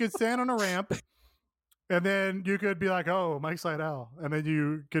you could stand on a ramp, and then you could be like, oh, Mike Seidel, and then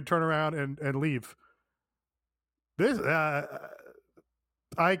you could turn around and leave. This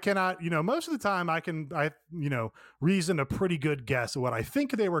I cannot, most of the time I reason a pretty good guess of what I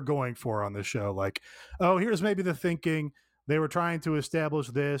think they were going for on the show. Like, oh, here's maybe the thinking. They were trying to establish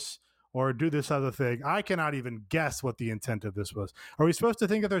this or do this other thing. I cannot even guess what the intent of this was. Are we supposed to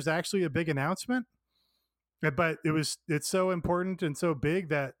think that there's actually a big announcement? But it's so important and so big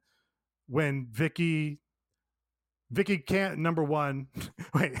that when Vicky can't, number one,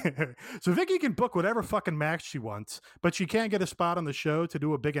 wait, so Vicky can book whatever fucking match she wants, but she can't get a spot on the show to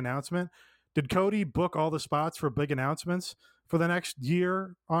do a big announcement. Did Cody book all the spots for big announcements for the next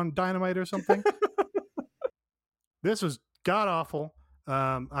year on Dynamite or something? This was god awful.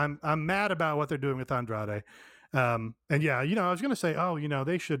 I'm mad about what they're doing with Andrade. And yeah, I was going to say, oh,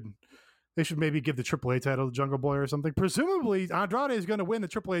 they should maybe give the AAA title to Jungle Boy or something. Presumably Andrade is going to win the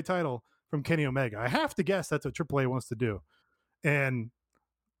AAA title from Kenny Omega. I have to guess that's what AAA wants to do. And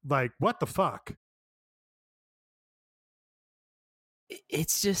like, what the fuck?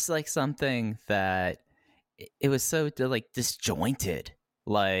 It's just like something that it was so like disjointed.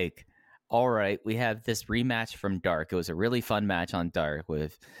 Like, all right, we have this rematch from Dark. It was a really fun match on Dark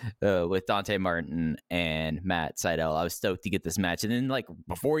with Dante Martin and Matt Seidel. I was stoked to get this match. And then, like,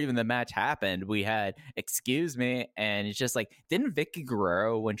 before even the match happened, we had Excuse Me. And it's just like, didn't Vicky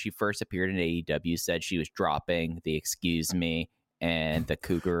Guerrero, when she first appeared in AEW, said she was dropping the Excuse Me and the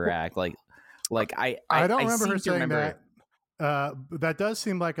Cougar act? Like I don't remember her saying that. That does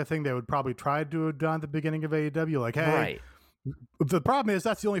seem like a thing they would probably try to do at the beginning of AEW. Like, hey, right. The problem is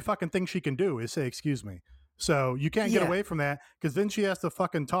that's the only fucking thing she can do is say, excuse me. So you can't get away from that because then she has to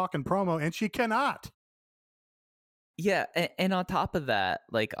fucking talk and promo, and she cannot. Yeah, and on top of that,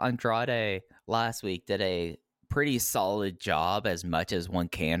 like, Andrade last week did a pretty solid job, as much as one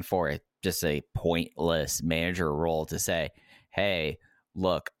can for just a pointless manager role, to say, hey,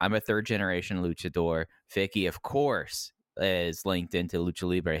 look, I'm a 3rd-generation luchador. Vicky, of course, is linked into Lucha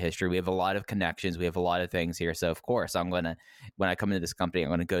Libre history. We have a lot of connections. We have a lot of things here. So, of course, when I come into this company, I'm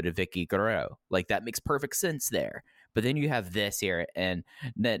going to go to Vicky Guerrero. Like, that makes perfect sense there. But then you have this here, and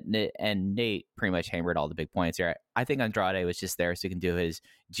Nate pretty much hammered all the big points here. I think Andrade was just there so he can do his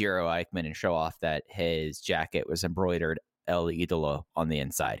Jiro Eichmann and show off that his jacket was embroidered El Idolo on the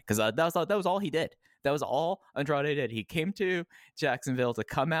inside. Because that was all he did. That was all Andrade did. He came to Jacksonville to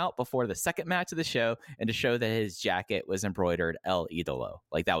come out before the second match of the show and to show that his jacket was embroidered El Idolo.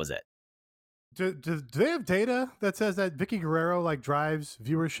 Like, that was it. Do they have data that says that Vicky Guerrero like drives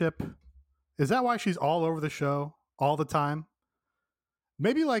viewership? Is that why she's all over the show all the time?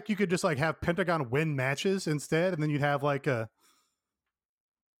 Maybe like you could just like have Pentagon win matches instead, and then you'd have like a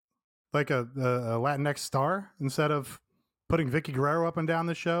Latinx star instead of putting Vicky Guerrero up and down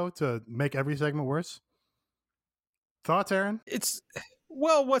the show to make every segment worse. Thoughts, Aaron?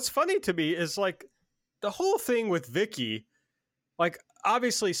 What's funny to me is like the whole thing with Vicky, like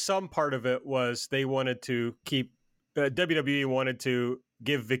obviously some part of it was they wanted to keep, WWE wanted to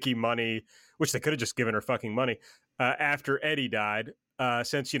give Vicky money, which they could have just given her fucking money after Eddie died,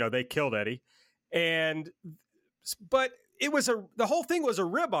 since, they killed Eddie. But the whole thing was a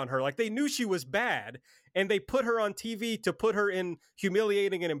rib on her. Like, they knew she was bad, and they put her on TV to put her in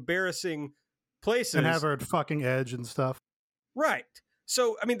humiliating and embarrassing places. And have her at fucking Edge and stuff. Right.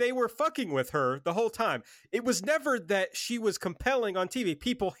 So, I mean, they were fucking with her the whole time. It was never that she was compelling on TV.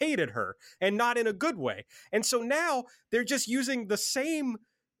 People hated her, and not in a good way. And so now they're just using the same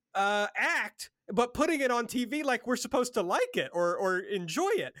act, but putting it on TV like we're supposed to like it or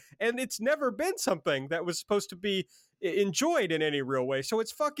enjoy it. And it's never been something that was supposed to be enjoyed in any real way. So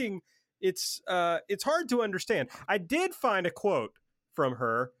it's fucking it's hard to understand. I did find a quote from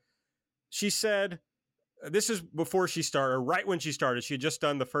her. She said, this is before she started, or right when she started. She had just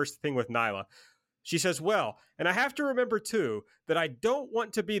done the first thing with Nyla. She says, well, and I have to remember, too, that I don't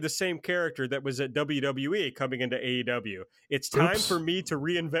want to be the same character that was at WWE coming into AEW. It's time for me to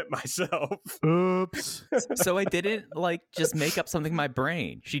reinvent myself. Oops. So I didn't just make up something in my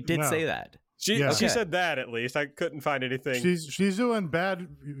brain. She did say that. She said that, at least. I couldn't find anything. She's doing bad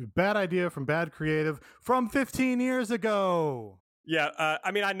idea from bad creative from 15 years ago. Yeah,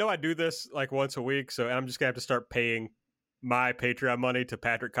 I mean, I know I do this once a week, and I'm just going to have to start paying my Patreon money to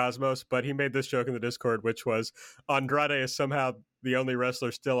Patrick Cosmos, but he made this joke in the Discord, which was Andrade is somehow the only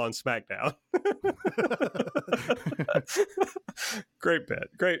wrestler still on SmackDown. Great bit.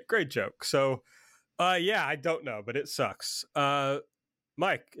 Great joke. So, yeah, I don't know, but it sucks.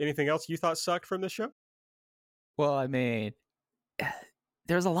 Mike, anything else you thought sucked from this show? Well, I mean,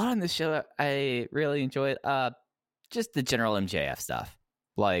 there's a lot on this show that I really enjoyed. Just the general MJF stuff.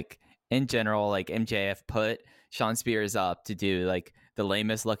 In general, MJF put Sean Spears up to do the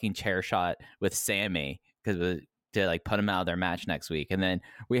lamest looking chair shot with Sammy to put him out of their match next week. And then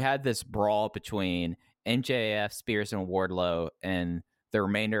we had this brawl between MJF, Spears, and Wardlow and the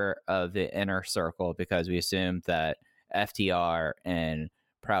remainder of the inner circle, because we assumed that FTR and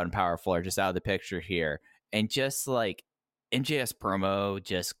Proud and Powerful are just out of the picture here. And just MJF's promo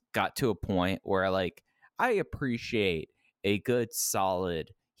just got to a point where I appreciate a good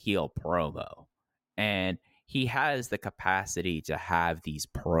solid heel promo, and he has the capacity to have these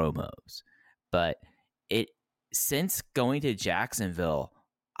promos, but since going to Jacksonville,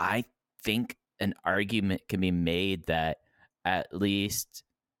 I think an argument can be made that at least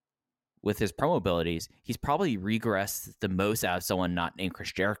with his promo abilities, he's probably regressed the most out of someone not named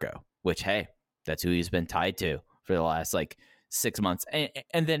Chris Jericho, which, hey, that's who he's been tied to for the last 6 months.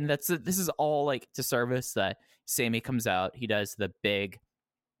 And then this is all to service that Sammy comes out, he does the big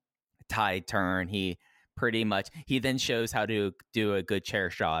tide turn, he then shows how to do a good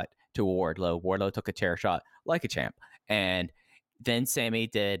chair shot to Wardlow took a chair shot like a champ, and then Sammy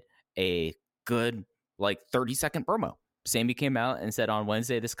did a good 30-second promo. Sammy came out and said, on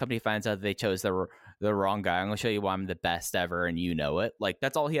Wednesday this company finds out they chose the wrong guy, I'm gonna show you why I'm the best ever and you know it.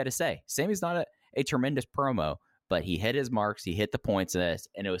 That's all he had to say. Sammy's not a tremendous promo, but he hit his marks, he hit the points in this,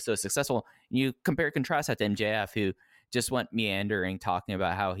 and it was so successful. You compare and contrast that to MJF, who just went meandering, talking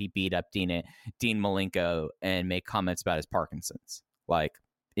about how he beat up Dean Malenko and made comments about his Parkinson's.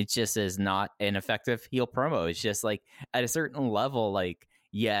 It just is not an effective heel promo. It's just at a certain level,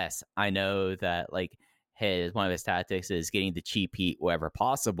 yes, I know that one of his tactics is getting the cheap heat wherever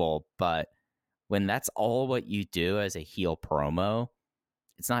possible, but when that's all what you do as a heel promo,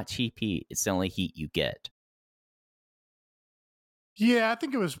 it's not cheap heat. It's the only heat you get. Yeah, I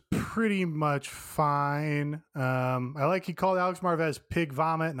think it was pretty much fine. He called Alex Marvez pig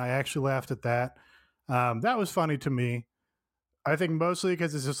vomit, and I actually laughed at that. That was funny to me. I think mostly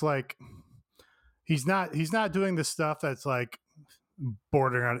because it's just he's not doing the stuff that's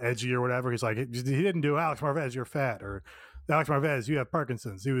bordering on edgy or whatever. He's he didn't do Alex Marvez, you're fat, or Alex Marvez, you have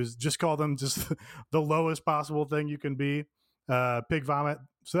Parkinson's. He was just called them just the lowest possible thing you can be, pig vomit.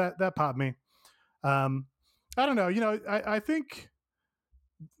 So that popped me. I don't know. I think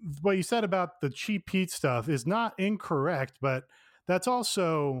what you said about the cheap heat stuff is not incorrect, but that's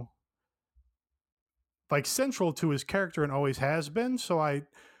also central to his character and always has been. So I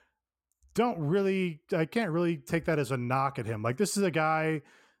can't really take that as a knock at him. This is a guy,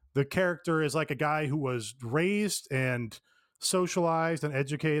 the character is a guy who was raised and socialized and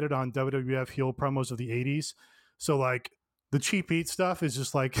educated on WWF heel promos of the 80s. So the cheap heat stuff is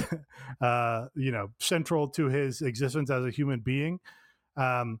just central to his existence as a human being.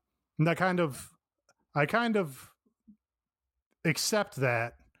 And I kind of accept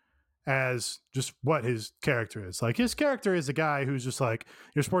that as just what his character is. His character is a guy who's just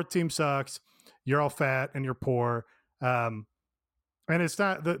your sports team sucks, you're all fat and you're poor. And it's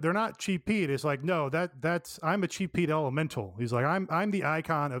not, they're not cheap heat. It's no, that's, I'm a cheap heat elemental. He's I'm the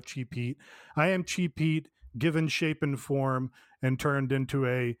icon of cheap heat. I am cheap heat given shape and form and turned into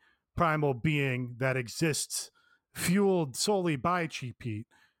a primal being that exists fueled solely by cheap heat.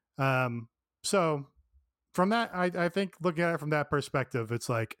 So from that, I think looking at it from that perspective, it's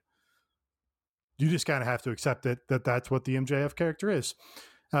you just kind of have to accept it, that's what the MJF character is.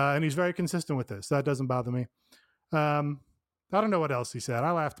 And he's very consistent with this. That doesn't bother me. I don't know what else he said.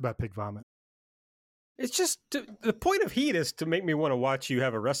 I laughed about pig vomit. It's just the point of heat is to make me want to watch you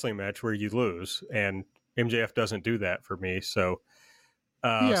have a wrestling match where you lose, and MJF doesn't do that for me. So,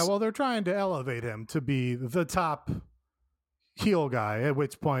 yeah, well, they're trying to elevate him to be the top heel guy, at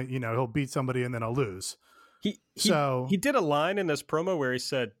which point, he'll beat somebody and then I'll lose. He did a line in this promo where he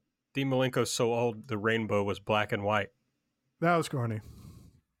said, Dean Malenko's so old, the rainbow was black and white. That was corny.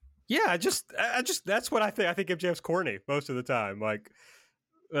 Yeah, I just that's what I think. I think MJF's corny most of the time. Like,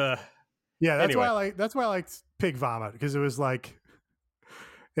 yeah, that's anyway. why I liked Pig Vomit, because it was like,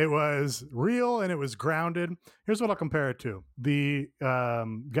 it was real and it was grounded. Here's what I'll compare it to: the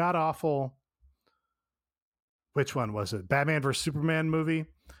god awful, which one was it? Batman vs Superman movie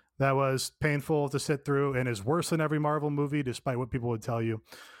that was painful to sit through and is worse than every Marvel movie, despite what people would tell you.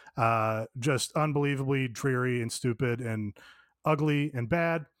 Just unbelievably dreary and stupid and ugly and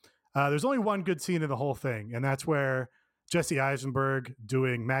bad. There's only one good scene in the whole thing, and that's where Jesse Eisenberg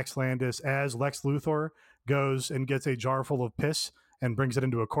doing Max Landis as Lex Luthor goes and gets a jar full of piss and brings it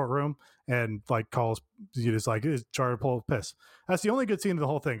into a courtroom and like calls it's like a jar full of piss. That's the only good scene of the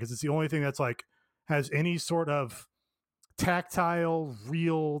whole thing, because it's the only thing that's like has any sort of tactile,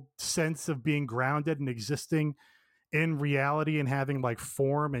 real sense of being grounded and existing in reality and having like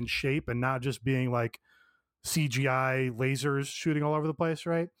form and shape, and not just being like CGI lasers shooting all over the place,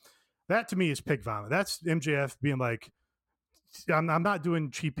 right? That to me is Pig Vomit. That's MJF being like, I'm not doing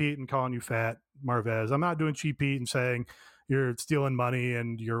cheap heat and calling you fat, Marvez. I'm not doing cheap heat and saying you're stealing money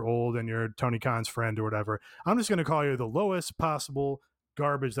and you're old and you're Tony Khan's friend or whatever. I'm just going to call you the lowest possible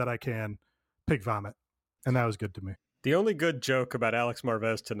garbage that I can, Pig Vomit. And that was good to me. The only good joke about Alex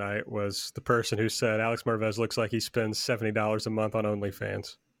Marvez tonight was the person who said Alex Marvez looks like he spends $70 a month on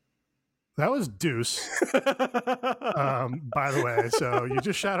OnlyFans. That was Deuce, by the way. So you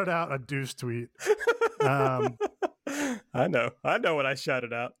just shouted out a Deuce tweet. I know what I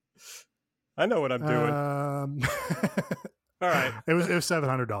shouted out. I know what I'm doing. All right. It was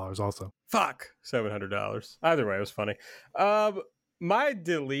 $700 also. Fuck, $700. Either way, it was funny. My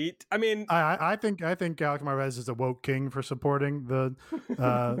delete. I mean, I think Alex Marvez is a woke king for supporting the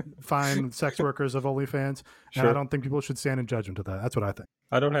fine sex workers of OnlyFans, and I don't think people should stand in judgment of that. That's what I think.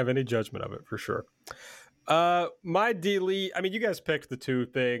 I don't have any judgment of it for sure. My delete. I mean, you guys picked the two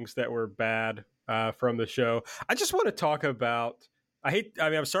things that were bad from the show. I just want to talk about.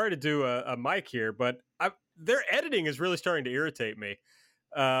 I'm sorry to do a mic here, but their editing is really starting to irritate me.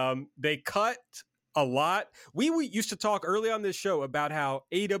 They cut a lot. We used to talk early on this show about how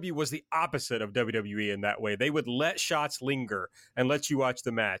AEW was the opposite of WWE in that way. They would let shots linger and let you watch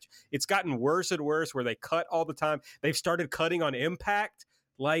the match. It's gotten worse and worse where they cut all the time. They've started cutting on impact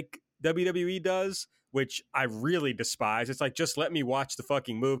like WWE does, which I really despise. It's like, just let me watch the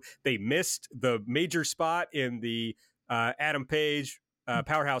fucking move. They missed the major spot in the Adam Page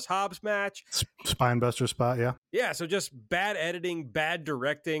Powerhouse Hobbs match. Spinebuster spot, yeah. Yeah, so just bad editing, bad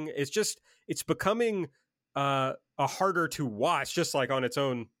directing. It's becoming a harder to watch, just like on its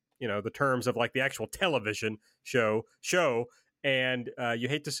own, the terms of like the actual television show, and you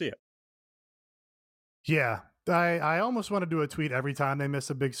hate to see it. Yeah, I almost want to do a tweet every time they miss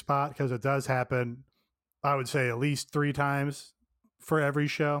a big spot, because it does happen, I would say at least 3 times for every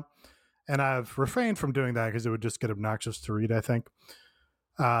show. And I've refrained from doing that because it would just get obnoxious to read, I think.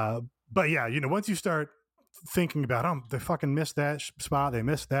 But yeah, once you start thinking about, they fucking missed that spot, they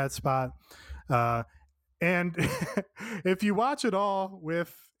missed that spot. And if you watch it all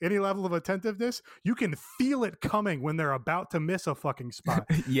with any level of attentiveness, you can feel it coming when they're about to miss a fucking spot.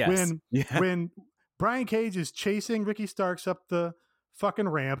 Yes. When Brian Cage is chasing Ricky Starks up the fucking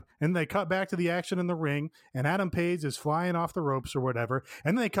ramp, and they cut back to the action in the ring, and Adam Page is flying off the ropes or whatever,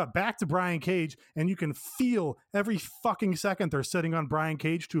 and then they cut back to Brian Cage, and you can feel every fucking second they're sitting on Brian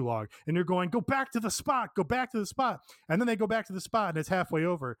Cage too long, and you're going, go back to the spot, and then they go back to the spot, and it's halfway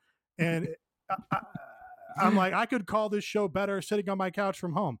over, and I'm like, I could call this show better sitting on my couch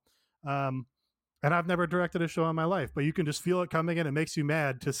from home. And I've never directed a show in my life, but you can just feel it coming, and it makes you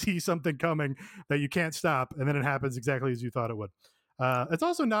mad to see something coming that you can't stop, and then it happens exactly as you thought it would. It's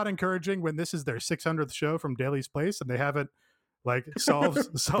also not encouraging when this is their 600th show from Daly's Place and they haven't like solved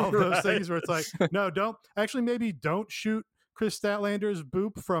those things where it's like, no, maybe don't shoot Chris Statlander's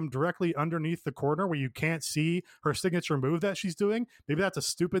boop from directly underneath the corner where you can't see her signature move that she's doing. Maybe that's a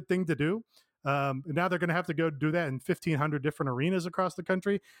stupid thing to do. Now they're going to have to go do that in 1,500 different arenas across the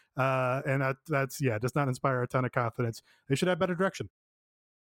country. And that's does not inspire a ton of confidence. They should have better direction.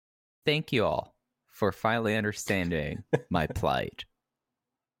 Thank you all for finally understanding my plight.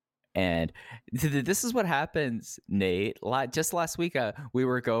 And this is what happens, Nate. Just last week, we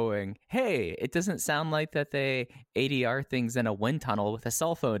were going, hey, it doesn't sound like that they ADR things in a wind tunnel with a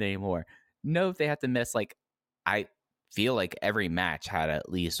cell phone anymore. No, they have to miss, I feel like every match had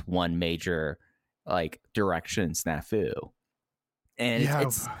at least one major, direction snafu. And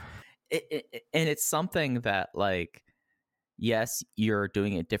it's something that, yes, you're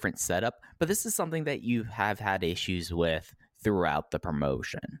doing a different setup, but this is something that you have had issues with throughout the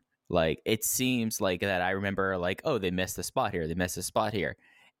promotion. Like, it seems like that I remember, like, oh, they missed a spot here, they missed a spot here.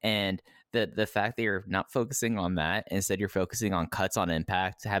 And the fact that you're not focusing on that, instead you're focusing on cuts on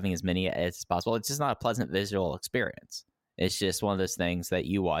Impact, having as many as possible, it's just not a pleasant visual experience. It's just one of those things that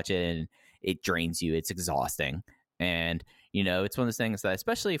you watch it and it drains you. It's exhausting. And, it's one of those things that,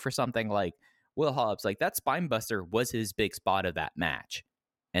 especially for something like Will Hobbs, like that spine buster was his big spot of that match.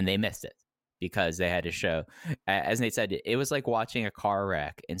 And they missed it because they had to show, as Nate said, it was like watching a car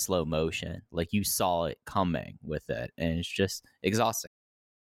wreck in slow motion. Like you saw it coming with it. And it's just exhausting.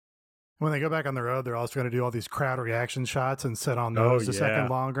 When they go back on the road, they're also going to do all these crowd reaction shots and sit on those a second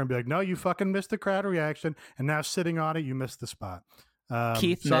longer and be like, no, you fucking missed the crowd reaction. And now sitting on it, you missed the spot.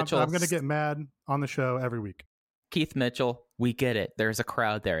 Keith Mitchell. I'm going to get mad on the show every week. Keith Mitchell, we get it. There's a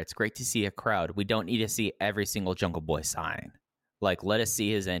crowd there. It's great to see a crowd. We don't need to see every single Jungle Boy sign. Like, let us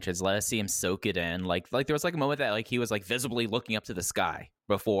see his entrance. Let us see him soak it in. Like there was like a moment that like he was like visibly looking up to the sky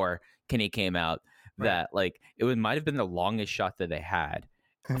before Kenny came out. Right. That like it might have been the longest shot that they had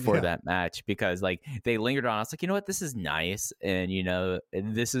for that match, because like they lingered on. I was like, you know what, this is nice, and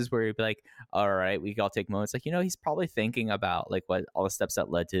this is where you'd be like, all right, we can all take moments like, he's probably thinking about like what all the steps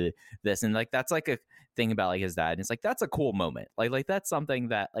that led to this, and like that's like a thing about like his dad, and it's like that's a cool moment, like that's something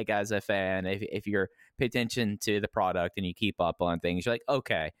that like as a fan, if you're pay attention to the product and you keep up on things, you're like,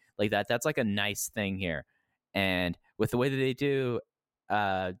 okay, like that's like a nice thing here. And with the way that they do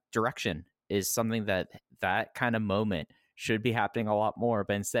direction is something that kind of moment should be happening a lot more,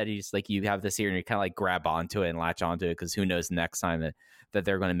 but instead you have this here and you kind of like grab onto it and latch onto it, because who knows next time that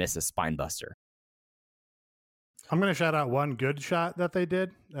they're going to miss a spine buster. I'm going to shout out one good shot that they did,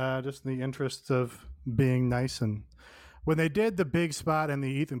 just in the interest of being nice. And when they did the big spot in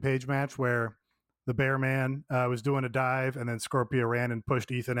the Ethan Page match where the Bear Man was doing a dive and then Scorpio ran and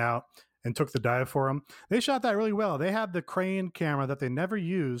pushed Ethan out and took the dive for him, they shot that really well. They had the crane camera that they never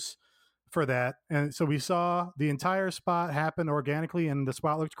use for that, and so we saw the entire spot happen organically, and the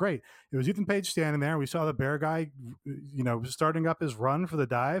spot looked great. It was Ethan Page standing there, and we saw the Bear guy, starting up his run for the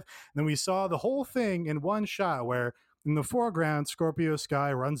dive, and then we saw the whole thing in one shot where in the foreground, Scorpio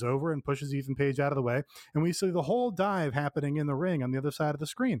Sky runs over and pushes Ethan Page out of the way, and we see the whole dive happening in the ring on the other side of the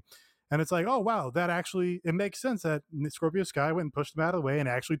screen. And it's like, oh wow, that actually, it makes sense that Scorpio Sky went and pushed him out of the way and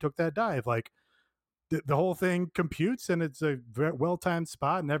actually took that dive. Like, the whole thing computes, and it's a very well-timed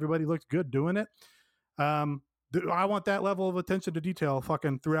spot, and everybody looked good doing it. I want that level of attention to detail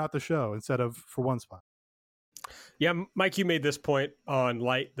fucking throughout the show instead of for one spot. Yeah, Mike, you made this point on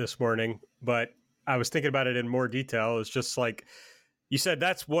Light this morning, but I was thinking about it in more detail. It's just like you said,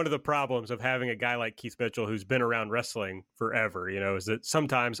 that's one of the problems of having a guy like Keith Mitchell who's been around wrestling forever, is that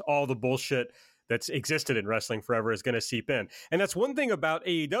sometimes all the bullshit that's existed in wrestling forever is going to seep in. And that's one thing about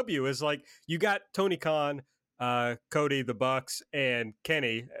AEW is like you got Tony Khan, Cody, the Bucks, and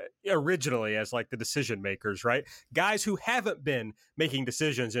Kenny originally as like the decision makers, right? Guys who haven't been making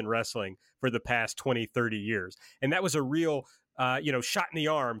decisions in wrestling for the past 20, 30 years. And that was a real, shot in the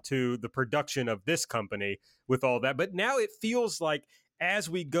arm to the production of this company with all that. But now it feels like as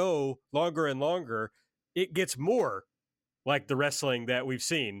we go longer and longer, it gets more like the wrestling that we've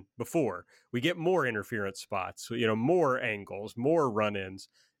seen before. We get more interference spots, more angles, more run-ins.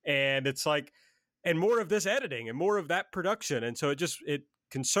 And it's like, and more of this editing and more of that production. And so it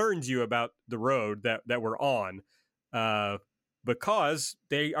concerns you about the road that we're on, because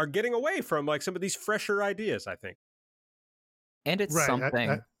they are getting away from like some of these fresher ideas, I think. And it's right.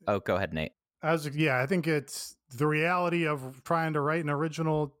 Something. Go ahead, Nate. I think it's the reality of trying to write an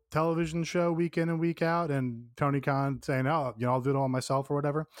original television show week in and week out, and Tony Khan saying, "Oh, I'll do it all myself" or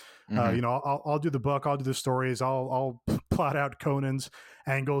whatever. Mm-hmm. I'll do the book, I'll do the stories, I'll plot out Conan's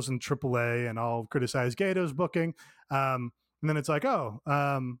angles in AAA, and I'll criticize Gato's booking. And then it's like,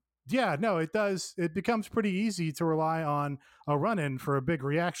 it does. It becomes pretty easy to rely on a run-in for a big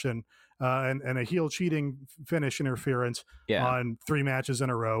reaction. And a heel cheating finish interference on 3 matches in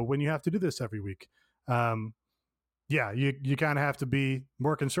a row when you have to do this every week. You kind of have to be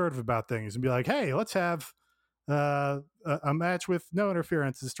more conservative about things and be like, hey, let's have a match with no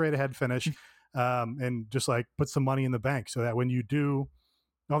interference, a straight ahead finish, and just like put some money in the bank so that when you do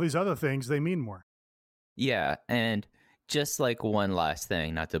all these other things, they mean more. Yeah, and just like one last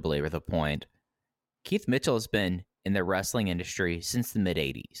thing, not to belabor the point, Keith Mitchell has been in the wrestling industry since the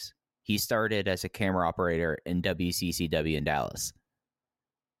mid-'80s. He started as a camera operator in WCCW in Dallas.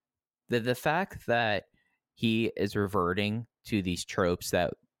 The fact that he is reverting to these tropes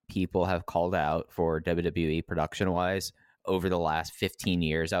that people have called out for WWE production-wise over the last 15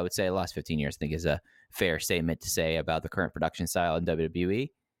 years. I would say the last 15 years, I think, is a fair statement to say about the current production style in WWE.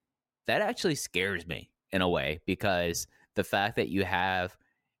 That actually scares me in a way, because the fact that you have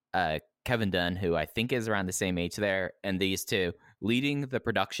Kevin Dunn, who I think is around the same age there, and these two leading the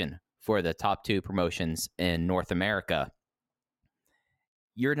production for the top two promotions in North America,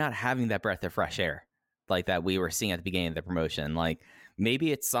 you're not having that breath of fresh air like that we were seeing at the beginning of the promotion. Like,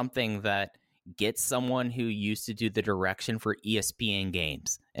 maybe it's something that gets someone who used to do the direction for ESPN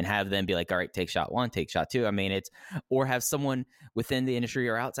games and have them be like, all right, take shot one, take shot two. I mean, or have someone within the industry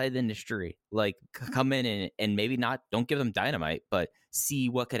or outside the industry, like, come in and maybe don't give them dynamite, but see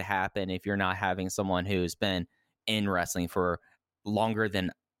what could happen if you're not having someone who's been in wrestling for longer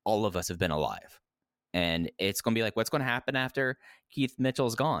than all of us have been alive. And it's going to be like, what's going to happen after Keith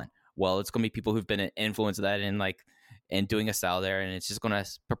Mitchell's gone? Well, it's going to be people who've been influenced that and doing a style there, and it's just going to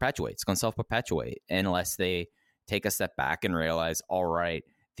perpetuate. It's going to self-perpetuate unless they take a step back and realize, all right,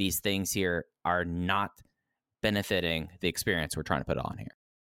 these things here are not benefiting the experience we're trying to put on here.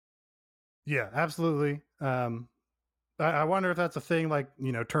 Yeah, absolutely. I wonder if that's a thing, like,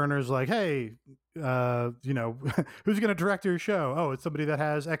 Turner's like, hey, who's going to direct your show? Oh, it's somebody that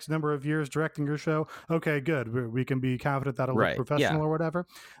has X number of years directing your show. Okay, good. We can be confident that'll look professional or whatever.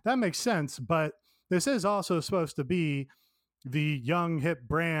 That makes sense. But this is also supposed to be the young hip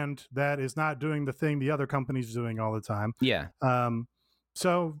brand that is not doing the thing the other company's doing all the time. Yeah.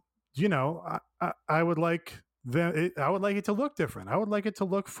 So, I would like I would like it to look different. I would like it to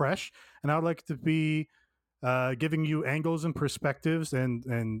look fresh, and I would like it to be giving you angles and perspectives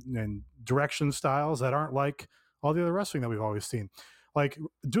and direction styles that aren't like all the other wrestling that we've always seen. Like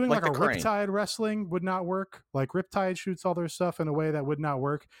doing like a Riptide wrestling would not work. Like Riptide shoots all their stuff in a way that would not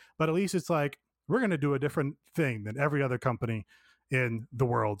work. But at least it's like, we're going to do a different thing than every other company in the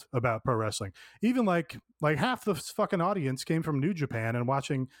world about pro wrestling. Even like half the fucking audience came from New Japan and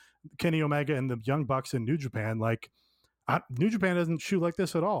watching Kenny Omega and the Young Bucks in New Japan. Like New Japan doesn't shoot like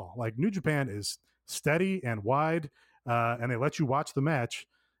this at all. Like New Japan is steady and wide, and they let you watch the match.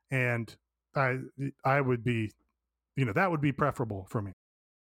 And I would be, that would be preferable for me.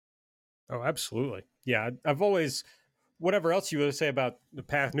 Oh, absolutely. Yeah. I've always, whatever else you would say about the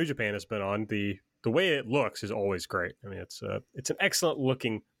path New Japan has been on, the way it looks is always great. I mean, it's an excellent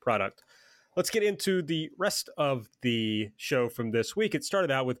looking product. Let's get into the rest of the show from this week. It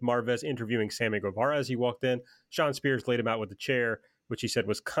started out with Marvez interviewing Sammy Guevara as he walked in. Shawn Spears laid him out with a chair, which he said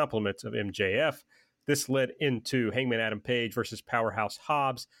was compliments of MJF. This led into Hangman Adam Page versus Powerhouse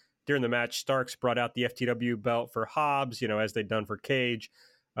Hobbs. During the match, Starks brought out the FTW belt for Hobbs, as they'd done for Cage.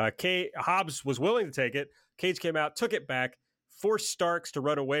 Hobbs was willing to take it. Cage came out, took it back, forced Starks to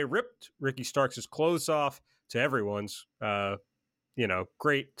run away, ripped Ricky Starks' clothes off to everyone's,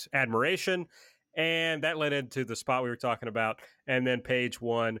 great admiration. And that led into the spot we were talking about. And then Page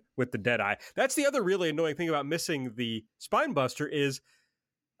won with the Deadeye. That's the other really annoying thing about missing the Spine Buster is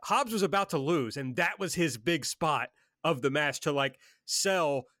Hobbs was about to lose. And that was his big spot of the match to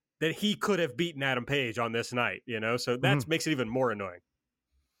sell that he could have beaten Adam Page on this night, So that makes it even more annoying.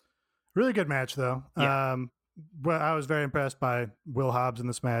 Really good match, though. Yeah. Well, I was very impressed by Will Hobbs in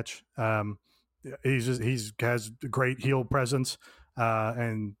this match. He's has great heel presence,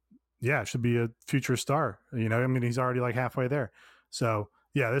 and should be a future star. He's already halfway there. So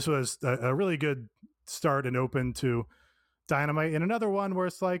this was a really good start and open to Dynamite. And another one where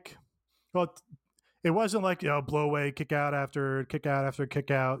it's it wasn't blow away, kick out after kick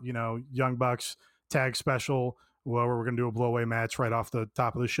out. Young Bucks tag special. Well, we're going to do a blow away match right off the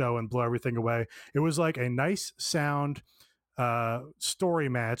top of the show and blow everything away. It was like a nice sound story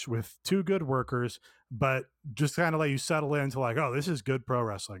match with two good workers, but just kind of let you settle into oh, this is good pro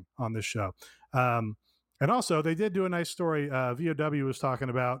wrestling on this show. And also they did do a nice story. VOW was talking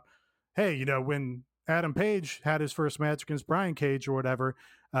about, hey, when Adam Page had his first match against Brian Cage or whatever,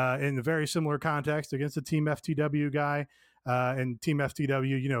 in a very similar context against the Team FTW guy, and Team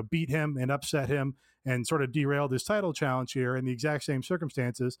FTW, beat him and upset him and sort of derailed his title challenge here in the exact same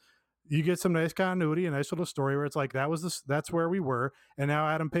circumstances. You get some nice continuity, a nice little story where it's that's where we were. And now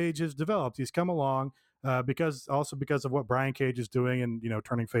Adam Page has developed. He's come along because of what Brian Cage is doing and,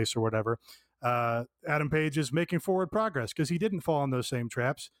 turning face or whatever. Adam Page is making forward progress because he didn't fall in those same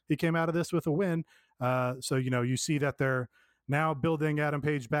traps. He came out of this with a win. So, you see that they're now building Adam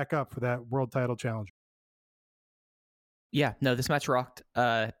Page back up for that world title challenge. Yeah, no, this match rocked.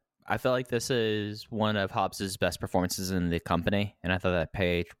 I feel like this is one of Hobbs' best performances in the company, and I thought that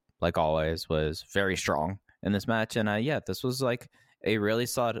Page, like always, was very strong in this match. And this was a really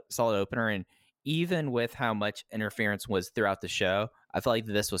solid opener. And even with how much interference was throughout the show, I felt like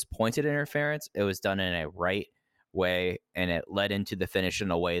this was pointed interference. It was done in a right way, and it led into the finish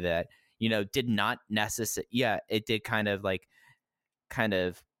in a way that, did not necessarily. Yeah, it did kind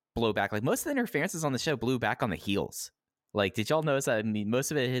of blow back. Like most of the interferences on the show blew back on the heels. Like, did y'all notice that? I mean,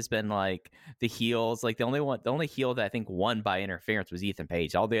 most of it has been like the heels. Like the only heel that I think won by interference was Ethan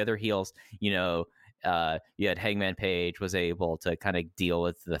Page. All the other heels, you had Hangman Page was able to kind of deal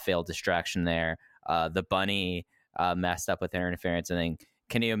with the failed distraction there. The Bunny messed up with their interference, and then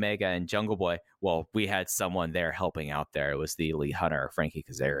Kenny Omega and Jungle Boy. Well, we had someone there helping out there. It was the Elite Hunter, Frankie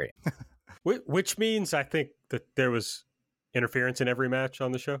Kazarian. Which means I think that there was interference in every match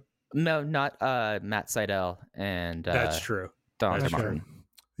on the show. No, not Matt Sydal and that's true. Don That's Martin. true.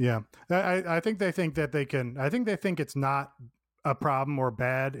 Yeah, I think they think that they can. I think they think it's not a problem or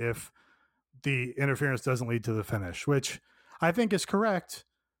bad if the interference doesn't lead to the finish, which I think is correct,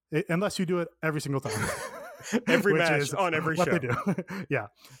 unless you do it every single time. Every Which match is on every what show. they do. Yeah,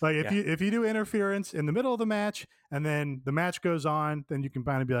 like if you do interference in the middle of the match and then the match goes on, then you can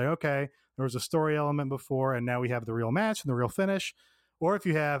finally be like, okay, there was a story element before, and now we have the real match and the real finish. Or if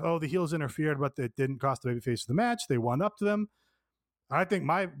you have, the heels interfered, but it didn't cost the babyface of the match, they won up to them. I think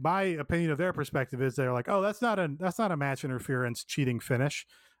my opinion of their perspective is they're like, that's not a match interference cheating finish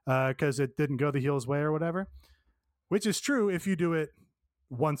because it didn't go the heels' way or whatever, which is true if you do it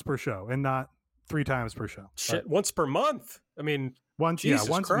once per show and not 3 times per show. Shit, once per month. I mean, once, Jesus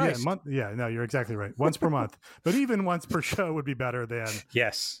Christ. month. Yeah, no, you're exactly right. Once per month, but even once per show would be better than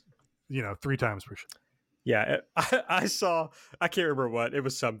yes, 3 times per show. Yeah, I saw. I can't remember what it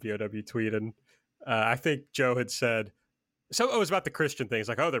was. Some VOW tweet, and I think Joe had said. So it was about the Christian things,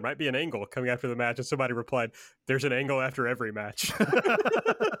 like, there might be an angle coming after the match, and somebody replied, "There's an angle after every match."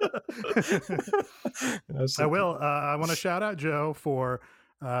 I will. I want to shout out Joe for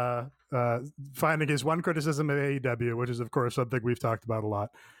finding his one criticism of AEW, which is, of course, something we've talked about a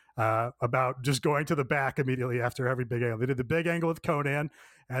lot, about just going to the back immediately after every big angle. They did the big angle with Conan,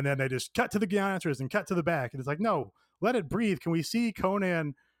 and then they just cut to the announcers and cut to the back. And it's like, no, let it breathe. Can we see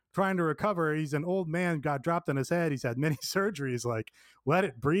Conan trying to recover? He's an old man, got dropped on his head. He's had many surgeries. Like, let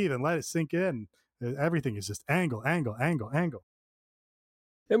it breathe and let it sink in. Everything is just angle, angle, angle, angle.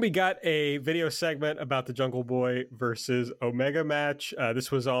 Then we got a video segment about the Jungle Boy versus Omega match.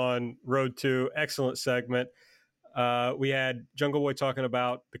 This was on Road 2. Excellent segment. We had Jungle Boy talking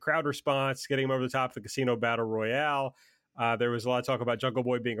about the crowd response, getting him over the top of the Casino Battle Royale. There was a lot of talk about Jungle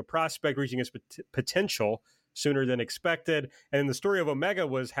Boy being a prospect, reaching his potential sooner than expected. And the story of Omega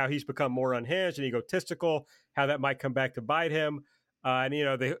was how he's become more unhinged and egotistical, how that might come back to bite him. And,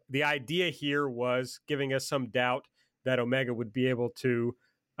 the idea here was giving us some doubt that Omega would be able to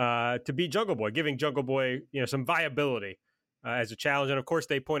beat Jungle Boy, giving Jungle Boy, some viability as a challenge. And of course,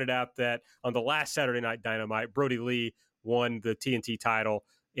 they pointed out that on the last Saturday Night Dynamite, Brody Lee won the TNT title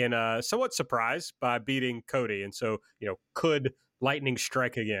in a somewhat surprise by beating Cody. And so, could lightning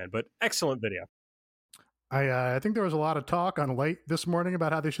strike again? But excellent video. I think there was a lot of talk on late this morning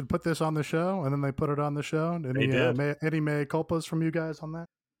about how they should put this on the show, and then they put it on the show. Any mea culpas from you guys on that?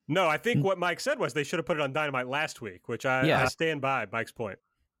 No, I think what Mike said was they should have put it on Dynamite last week, which I stand by Mike's point.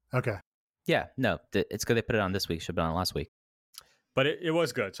 Okay. Yeah, no, it's good they put it on this week. Should have been on last week. But it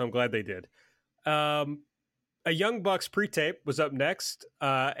was good, so I'm glad they did. A Young Bucks pre-tape was up next,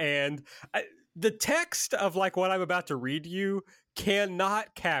 and the text of what I'm about to read you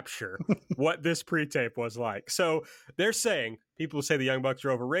cannot capture what this pre-tape was like. So they're saying, people say the Young Bucks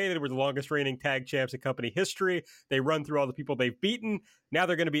are overrated. We're the longest reigning tag champs in company history. They run through all the people they've beaten. Now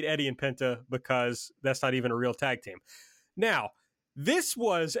they're going to beat Eddie and Penta because that's not even a real tag team. Now, this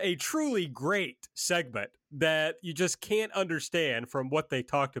was a truly great segment that you just can't understand from what they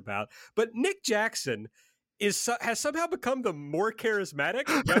talked about. But Nick Jackson has somehow become the more charismatic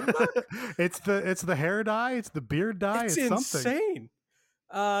Young Buck. It's the hair dye, it's the beard dye, it's insane.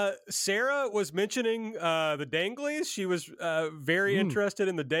 Sarah was mentioning the Danglies. She was very interested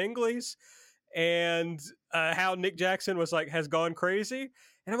in the Danglies and how Nick Jackson has gone crazy.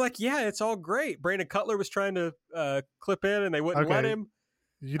 And I'm like, yeah, it's all great. Brandon Cutler was trying to clip in, and they wouldn't let him.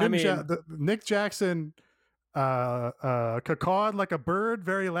 You didn't. Nick Jackson cacawed like a bird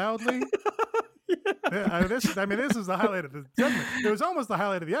very loudly. This is the highlight of the segment. It was almost the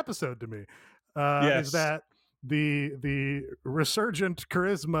highlight of the episode to me. Yes. Is that the resurgent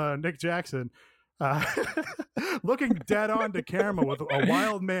charisma Nick Jackson looking dead on to camera with a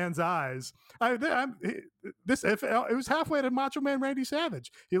wild man's eyes. It was halfway to Macho Man Randy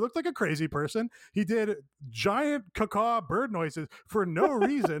Savage. He looked like a crazy person. He did giant cacaw bird noises for no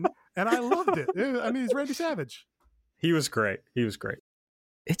reason, and I loved it. He's Randy Savage. He was great.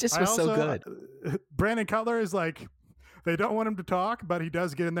 It just was so good. Brandon Cutler is like, they don't want him to talk, but he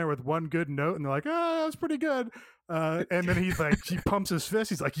does get in there with one good note, and they're like, "Oh, that was pretty good." And then he's like, he pumps his fist.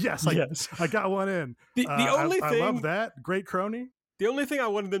 He's like, "Yes, I got one in." The only thing I love that. Great crony. The only thing I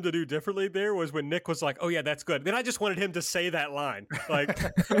wanted them to do differently there was when Nick was like, "Oh yeah, that's good." Then I just wanted him to say that line, like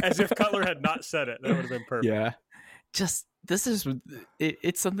as if Cutler had not said it. That would have been perfect. Yeah, just this is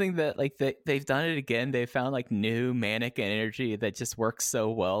it's something that like they've done it again. They found like new manic energy that just works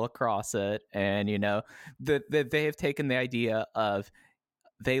so well across it, and you know that they have taken the idea of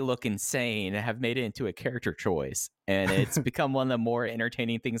they look insane and have made it into a character choice, and it's become one of the more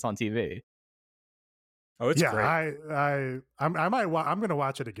entertaining things on TV. Oh, it's great. I'm going to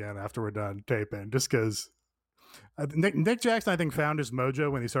watch it again after we're done taping, just because Nick Jackson, I think, found his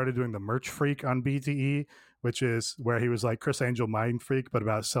mojo when he started doing the Merch Freak on BTE, which is where he was like Chris Angel Mind Freak, but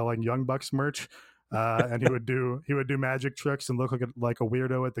about selling Young Bucks merch. And he would do magic tricks and look like a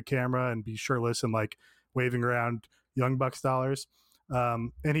weirdo at the camera and be shirtless and like waving around Young Bucks dollars.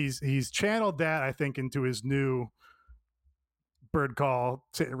 And he's channeled that, I think, into his new Bird Call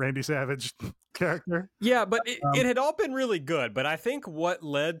Randy Savage character. Yeah, but it had all been really good. But I think what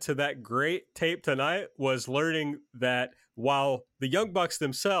led to that great tape tonight was learning that while the Young Bucks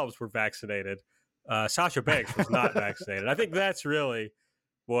themselves were vaccinated, Sasha Banks was not vaccinated. I think that's really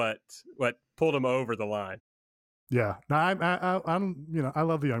what pulled him over the line. Yeah, no, I'm I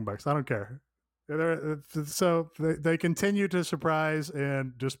love the Young Bucks. I don't care. So they continue to surprise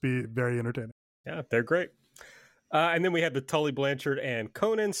and just be very entertaining. Yeah, they're great. And then we had the Tully Blanchard and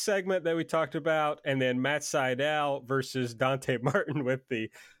Conan segment that we talked about, and then Matt Sydal versus Dante Martin with the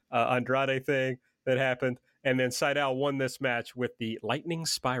Andrade thing that happened, and then Sydal won this match with the Lightning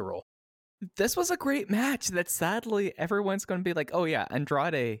Spiral. This was a great match that sadly everyone's going to be like, oh yeah,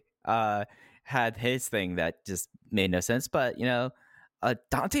 Andrade had his thing that just made no sense, but you know,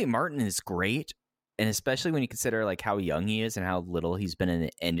 Dante Martin is great. And especially when you consider like how young he is and how little he's been in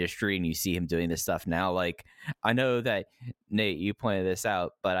the industry, and you see him doing this stuff now. Like, I know that Nate, you pointed this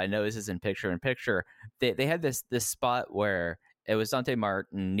out, but I know this is in picture. They had this spot where it was Dante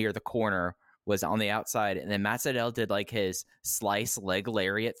Martin near the corner, was on the outside, and then Matt Sydal did like his slice leg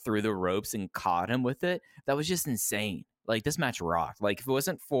lariat through the ropes and caught him with it. That was just insane. Like, this match rocked. Like, if it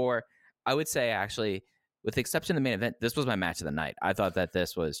wasn't for, I would say actually, with the exception of the main event, this was my match of the night. I thought that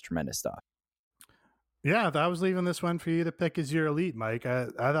this was tremendous stuff. Yeah, I was leaving this one for you to pick as your elite, Mike. I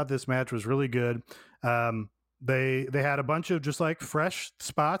thought this match was really good. They had a bunch of just like fresh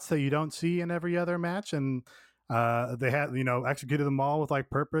spots that you don't see in every other match, and they had executed them all with like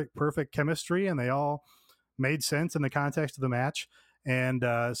perfect chemistry, and they all made sense in the context of the match. And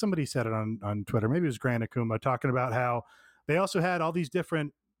somebody said it on Twitter, maybe it was Grant Akuma, talking about how they also had all these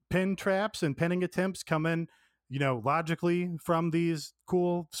different pin traps and pinning attempts come in, logically from these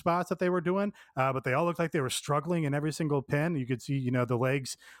cool spots that they were doing, but they all looked like they were struggling in every single pin. You could see, the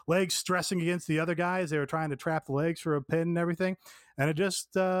legs stressing against the other guys. They were trying to trap the legs for a pin and everything. And it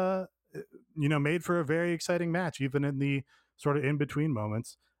just, made for a very exciting match, even in the sort of in-between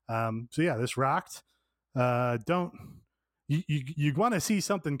moments. So yeah, this rocked. You want to see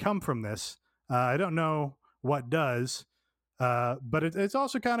something come from this. I don't know what does. But it's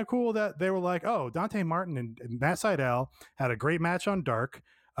also kind of cool that they were like, oh, Dante Martin and Matt Sydal had a great match on Dark.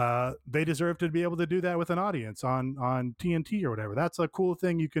 They deserve to be able to do that with an audience on TNT or whatever. That's a cool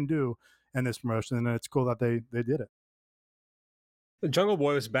thing you can do in this promotion, and it's cool that they did it. The Jungle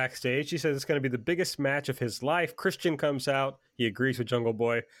Boy was backstage. He says it's going to be the biggest match of his life. Christian comes out. He agrees with Jungle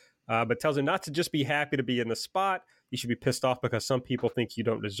Boy, but tells him not to just be happy to be in the spot. You should be pissed off because some people think you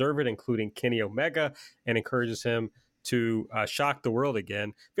don't deserve it, including Kenny Omega, and encourages him to shock the world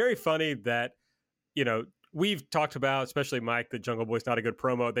again. Very funny that, we've talked about, especially Mike, that Jungle Boy's not a good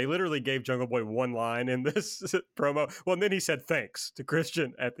promo. They literally gave Jungle Boy one line in this promo. Well, and then he said thanks to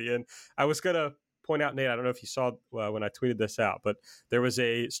Christian at the end. I was going to point out, Nate, I don't know if you saw when I tweeted this out, but there was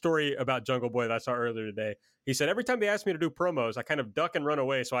a story about Jungle Boy that I saw earlier today. He said, every time they ask me to do promos, I kind of duck and run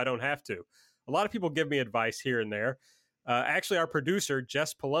away so I don't have to. A lot of people give me advice here and there. Actually, our producer,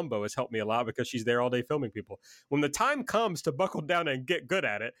 Jess Palumbo, has helped me a lot because she's there all day filming people. When the time comes to buckle down and get good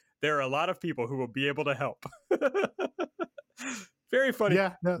at it, there are a lot of people who will be able to help. Very funny.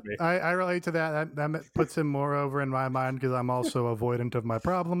 Yeah, no, I relate to that. That puts him more over in my mind because I'm also avoidant of my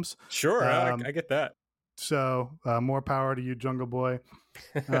problems. Sure, I get that. So more power to you, Jungle Boy.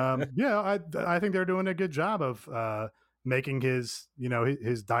 Yeah, I think they're doing a good job of making his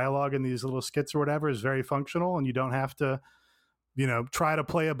dialogue in these little skits or whatever is very functional, and you don't have to, try to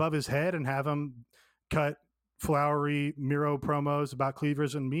play above his head and have him cut flowery Miro promos about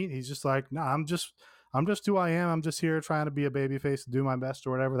cleavers and meat. He's just like, no, I'm just who I am. I'm just here trying to be a babyface, do my best or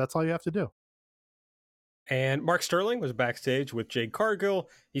whatever. That's all you have to do. And Mark Sterling was backstage with Jade Cargill.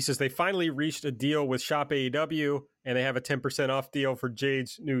 He says they finally reached a deal with Shop AEW, and they have a 10% off deal for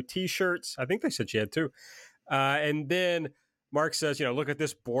Jade's new T-shirts. I think they said she had two. And then Mark says, look at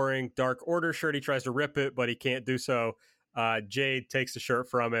this boring Dark Order shirt. He tries to rip it, but he can't do so. Jade takes the shirt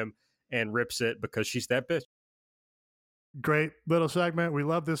from him and rips it because she's that bitch. Great little segment. We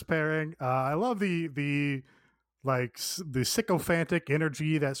love this pairing. I love the sycophantic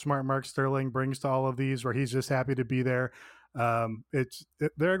energy that Smart Mark Sterling brings to all of these, where he's just happy to be there.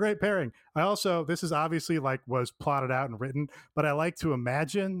 They're a great pairing. This is obviously was plotted out and written, but I like to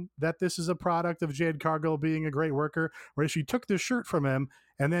imagine that this is a product of Jade Cargill being a great worker, where she took the shirt from him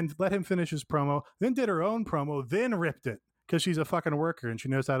and then let him finish his promo, then did her own promo, then ripped it because she's a fucking worker and she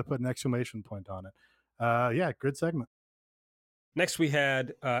knows how to put an exclamation point on it. Good segment. Next, we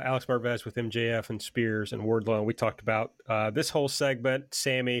had Alex Marvez with MJF and Spears and Wardlow. And we talked about this whole segment,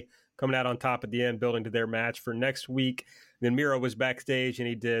 Sammy coming out on top at the end, building to their match for next week. Then Miro was backstage and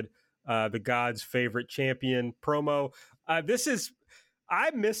he did the God's favorite champion promo. I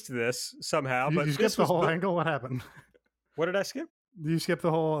missed this somehow. But you skipped the whole angle? What happened? What did I skip? Did you skip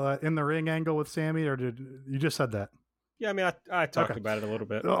the whole in the ring angle with Sammy, or did you just said that? Yeah, I mean, I talked about it a little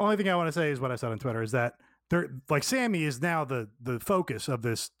bit. The only thing I want to say is what I said on Twitter is that Sammy is now the focus of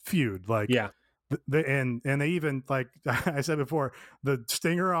this feud. And they even, like I said before, the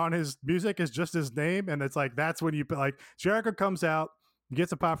stinger on his music is just his name, and it's that's when you Jericho comes out,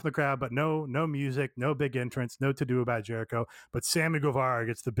 gets a pop from the crowd, but no music, no big entrance, no to do about Jericho. But Sammy Guevara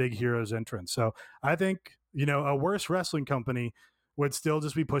gets the big hero's entrance. So I think a worse wrestling company would still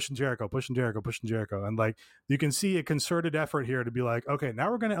just be pushing Jericho, and you can see a concerted effort here to be okay,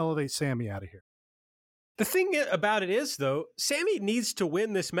 now we're going to elevate Sammy out of here. The thing about it is, though, Sammy needs to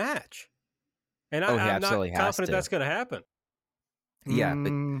win this match. And I'm not confident that's going to happen. Yeah,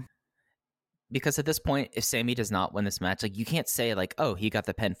 because at this point, if Sammy does not win this match, you can't say he got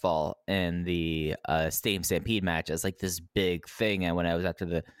the pinfall in the Stadium Stampede match as this big thing. And when I was after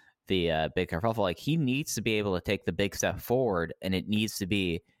the big kerfuffle, he needs to be able to take the big step forward, and it needs to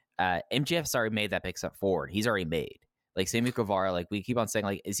be MJF's already made that big step forward. He's already made. Sammy Guevara, we keep on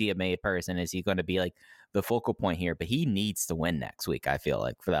saying, is he a made person? Is he going to be the focal point here? But he needs to win next week, I feel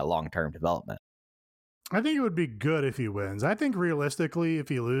for that long-term development. I think it would be good if he wins. I think realistically, if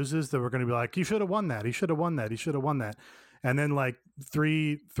he loses, then we're going to be he should have won that. He should have won that. He should have won that. And then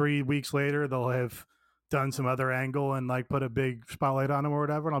three weeks later, they'll have done some other angle and put a big spotlight on him or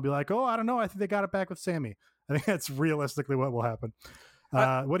whatever. And I'll be oh, I don't know. I think they got it back with Sammy. I think that's realistically what will happen.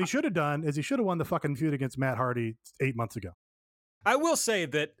 What he should have done is he should have won the fucking feud against Matt Hardy 8 months ago. I will say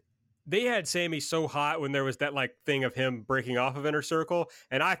that they had Sammy so hot when there was that thing of him breaking off of Inner Circle,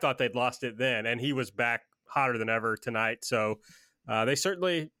 and I thought they'd lost it then, and he was back hotter than ever tonight. So the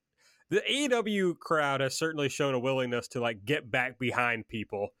AEW crowd has certainly shown a willingness to get back behind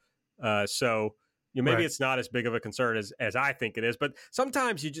people. So maybe It's not as big of a concern as I think it is, but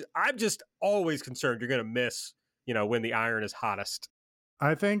sometimes I'm just always concerned you're going to miss, when the iron is hottest.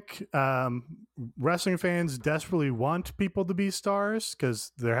 I think wrestling fans desperately want people to be stars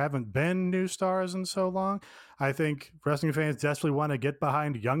because there haven't been new stars in so long. I think wrestling fans desperately want to get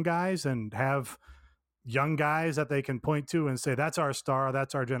behind young guys and have young guys that they can point to and say, that's our star,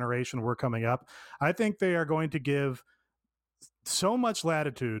 that's our generation, we're coming up. I think they are going to give so much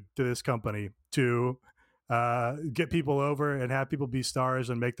latitude to this company to get people over and have people be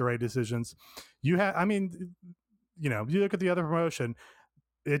stars and make the right decisions. You look at the other promotion,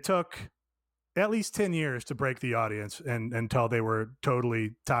 it took at least 10 years to break the audience until they were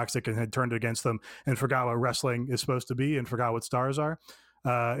totally toxic and had turned against them and forgot what wrestling is supposed to be and forgot what stars are.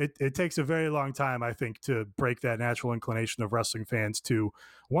 It takes a very long time, I think, to break that natural inclination of wrestling fans to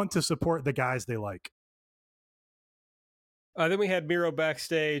want to support the guys they like. Then we had Miro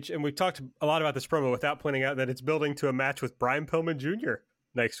backstage, and we talked a lot about this promo without pointing out that it's building to a match with Brian Pillman Jr.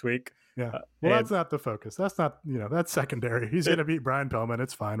 next week. Yeah. That's not the focus. That's not, that's secondary. He's going to beat Brian Pillman.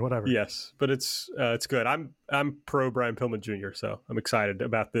 It's fine. Whatever. Yes, but it's good. I'm pro Brian Pillman Jr., so I'm excited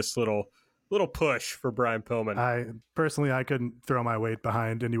about this little push for Brian Pillman. I couldn't throw my weight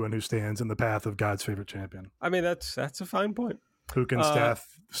behind anyone who stands in the path of God's favorite champion. I mean, that's a fine point. Who can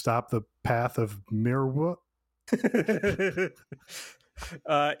stop the path of Miro?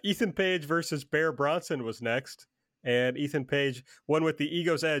 Ethan Page versus Bear Bronson was next. And Ethan Page won with the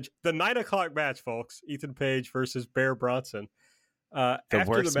Ego's Edge. The 9 o'clock match, folks. Ethan Page versus Bear Bronson. The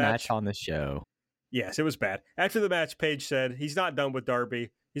worst match on the show. Yes, it was bad. After the match, Page said he's not done with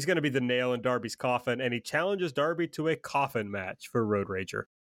Darby. He's going to be the nail in Darby's coffin, and he challenges Darby to a coffin match for Road Rager.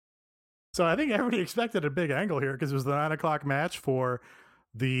 So I think everybody expected a big angle here because it was the 9 o'clock match for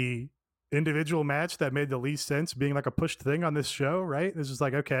the individual match that made the least sense being like a pushed thing on this show, right? This is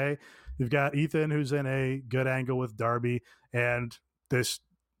like, okay, you've got Ethan who's in a good angle with Darby and this,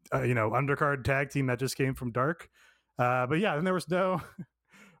 undercard tag team that just came from Dark. But yeah, and there was there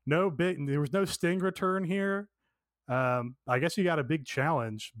was no Sting return here. I guess you got a big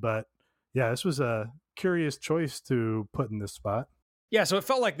challenge, but yeah, this was a curious choice to put in this spot. Yeah, so it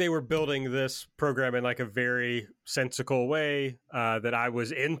felt like they were building this program in like a very sensical way that I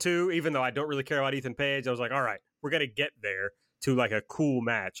was into, even though I don't really care about Ethan Page. I was like, all right, we're going to get there to like a cool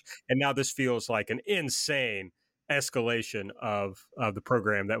match. And now this feels like an insane escalation of the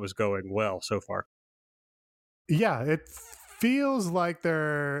program that was going well so far. Yeah, it feels like they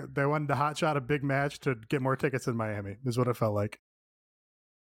wanted to hotshot a big match to get more tickets in Miami, is what it felt like.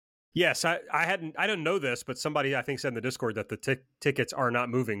 Yes, I didn't know this, but somebody I think said in the Discord that the tickets are not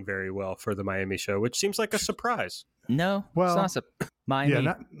moving very well for the Miami show, which seems like a surprise. No, well, it's not Miami.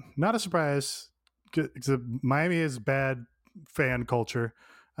 Yeah, not a surprise. Miami is bad fan culture.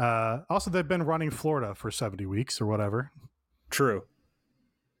 Also, they've been running Florida for 70 weeks or whatever. True.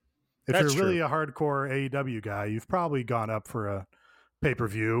 If you're really a hardcore AEW guy, you've probably gone up for a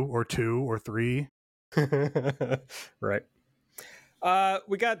pay-per-view or 2 or 3. Right.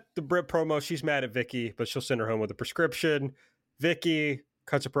 We got the Britt promo. She's mad at Vicky, but she'll send her home with a prescription. Vicky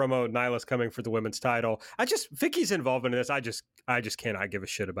cuts a promo. Nyla's coming for the women's title. Vicky's involvement in this. I just cannot give a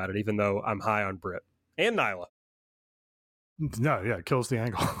shit about it, even though I'm high on Britt and Nyla. No, yeah, it kills the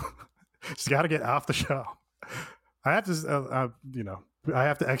angle. She's got to get off the show. I have to, I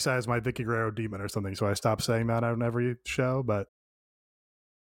have to excise my Vicky Guerrero demon or something, so I stop saying that on every show. But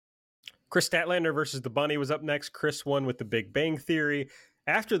Chris Statlander versus the Bunny was up next. Chris won with the Big Bang Theory.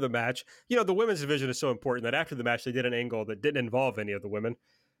 After the match, the women's division is so important that after the match, they did an angle that didn't involve any of the women.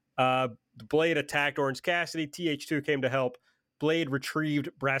 Blade attacked Orange Cassidy. TH2 came to help. Blade retrieved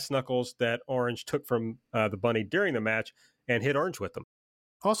brass knuckles that Orange took from the Bunny during the match and hit Orange with them.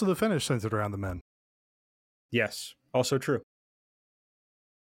 Also, the finish centered around the men. Yes, also true.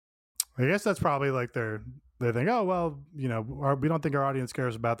 I guess that's probably like they think, oh, well, we don't think our audience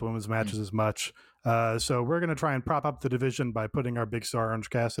cares about the women's matches as much. So we're going to try and prop up the division by putting our big star Orange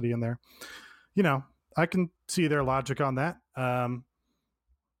Cassidy in there. I can see their logic on that. But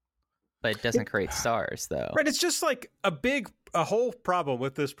it doesn't create stars, though. Right. It's just like a whole problem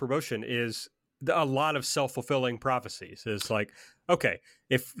with this promotion is a lot of self-fulfilling prophecies. It's like, okay,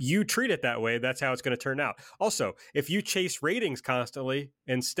 if you treat it that way, that's how it's going to turn out. Also, if you chase ratings constantly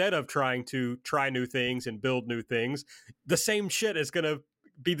instead of trying to try new things and build new things, the same shit is going to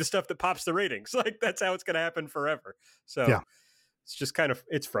be the stuff that pops the ratings. Like, that's how it's going to happen forever. So yeah. It's just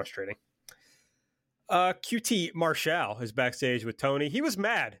it's frustrating. QT Marshall is backstage with Tony. He was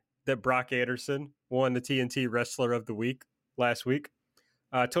mad that Brock Anderson won the TNT Wrestler of the Week last week.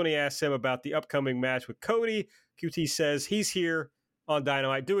 Tony asks him about the upcoming match with Cody. QT says he's here on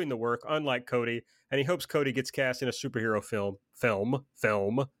Dynamite doing the work, unlike Cody, and he hopes Cody gets cast in a superhero film,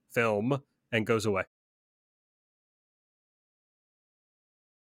 and goes away.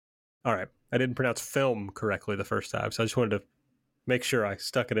 All right. I didn't pronounce film correctly the first time, so I just wanted to make sure I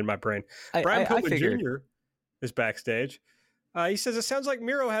stuck it in my brain. Brian Pillman Jr. is backstage. He says, it sounds like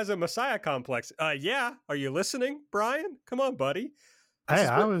Miro has a Messiah complex. Yeah. Are you listening, Brian? Come on, buddy. Hey,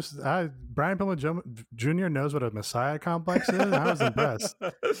 Brian Pillman Jr. knows what a Messiah complex is. I was impressed.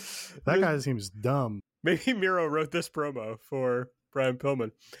 That guy seems dumb. Maybe Miro wrote this promo for Brian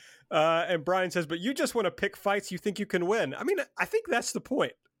Pillman. And Brian says, but you just want to pick fights you think you can win. I mean, I think that's the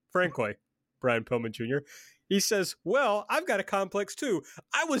point, frankly, Brian Pillman Jr. He says, well, I've got a complex too.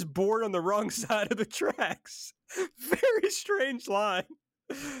 I was born on the wrong side of the tracks. Very strange line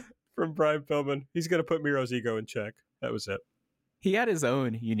from Brian Pillman. He's going to put Miro's ego in check. That was it. He had his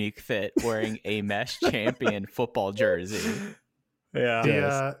own unique fit wearing a mesh champion football jersey.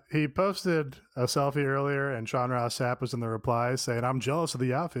 Yeah. He posted a selfie earlier, and Sean Ross Sapp was in the replies saying, I'm jealous of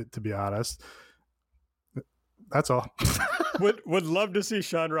the outfit, to be honest. That's all. would love to see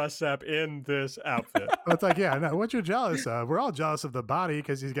Sean Ross Sapp in this outfit. It's like, yeah, no, what you're jealous of? We're all jealous of the body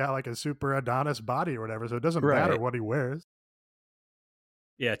because he's got like a super Adonis body or whatever, so it doesn't matter what he wears.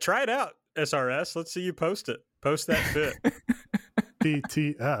 Yeah, try it out, SRS. Let's see you post it. Post that fit.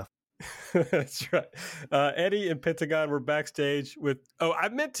 PTF. That's right. Eddie and Pentagon were backstage with,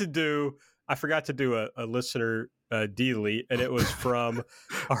 I forgot to do a listener delete, and it was from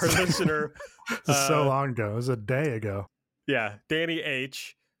our listener. So long ago. It was a day ago. Yeah, Danny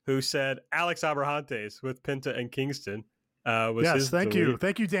H., who said Alex Abrahantes with Penta and Kingston was his thank delete. you.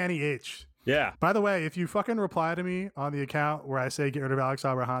 Thank you, Danny H. Yeah. By the way, if you fucking reply to me on the account where I say get rid of Alex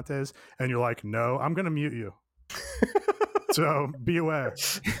Abrahantes and you're like, no, I'm going to mute you. So be aware.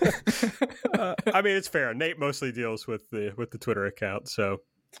 I mean, it's fair. Nate mostly deals with the Twitter account, so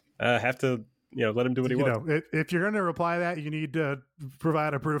I have to let him do what he wants. If you're going to reply that, you need to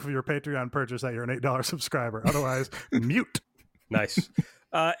provide a proof of your Patreon purchase that you're an $8 subscriber. Otherwise, mute. Nice.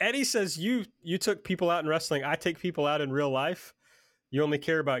 Eddie says you took people out in wrestling. I take people out in real life. You only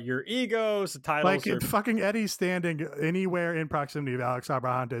care about your egos, the titles. Like fucking Eddie standing anywhere in proximity of Alex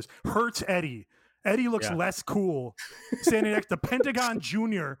Abrahantes hurts Eddie. Eddie looks less cool standing next to Pentagon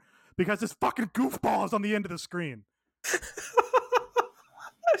Jr. because his fucking goofball is on the end of the screen.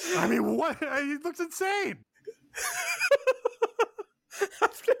 I mean, what? He looks insane.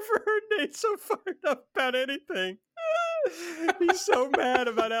 I've never heard Nate so fired up about anything. He's so mad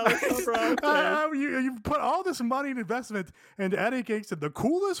about Alex Abrahantes. You put all this money and investment into Eddie Kingston, the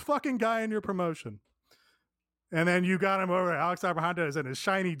coolest fucking guy in your promotion. And then you got him over Alex Abrahantes in his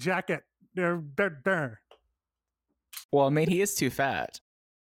shiny jacket. Well, I mean, he is too fat.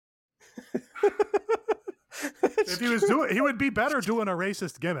 If he was he would be better doing a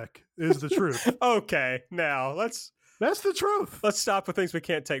racist gimmick, is the truth. Okay, now that's the truth. Let's stop with things we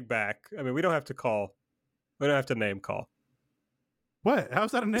can't take back. I mean, we don't have to name call. What?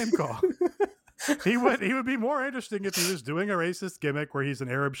 How's that a name call? He would be more interesting if he was doing a racist gimmick where he's an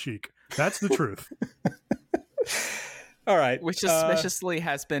Arab sheik. That's the truth. All right. Which suspiciously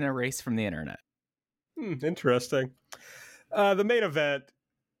has been erased from the internet. Interesting. The main event,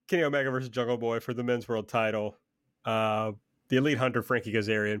 Kenny Omega versus Jungle Boy for the men's world title. The Elite Hunter, Frankie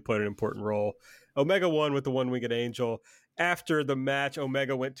Kazarian, played an important role. Omega won with the one-winged angel. After the match,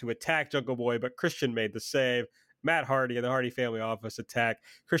 Omega went to attack Jungle Boy, but Christian made the save. Matt Hardy and the Hardy family office attack.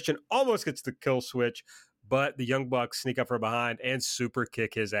 Christian almost gets the kill switch, but the Young Bucks sneak up from behind and super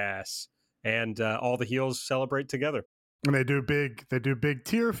kick his ass. And all the heels celebrate together. And they do big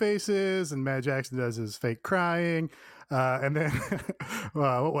tear faces, and Matt Jackson does his fake crying. And then,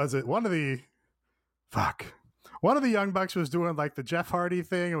 what was it? One of the Young Bucks was doing like the Jeff Hardy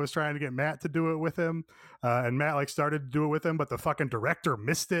thing and was trying to get Matt to do it with him. And Matt started to do it with him, but the fucking director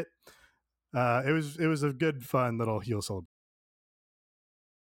missed it. It was a good, fun little heel sold.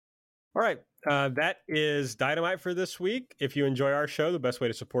 All right. That is Dynamite for this week. If you enjoy our show, the best way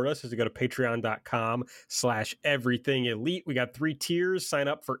to support us is to go to patreon.com/everythingelite. We got 3 tiers. Sign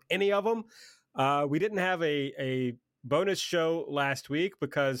up for any of them. We didn't have a bonus show last week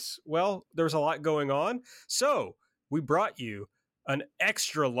because, well, there was a lot going on. So we brought you an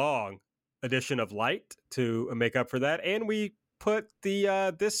extra long edition of Light to make up for that. And we put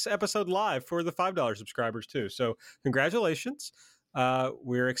this episode live for the $5 subscribers too. So congratulations.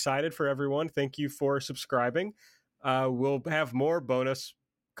 We're excited for everyone. Thank you for subscribing. We'll have more bonus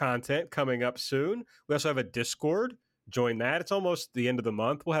content coming up soon. We also have a Discord. Join that. It's almost the end of the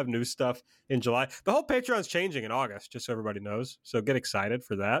month. We'll have new stuff in July. The whole Patreon's changing in August, just so everybody knows. So get excited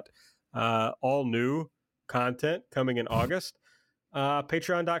for that. All new content coming in August.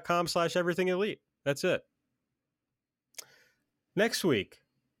 Patreon.com/everythingelite. That's it. Next week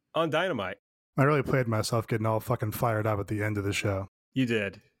on Dynamite. I really played myself getting all fucking fired up at the end of the show. You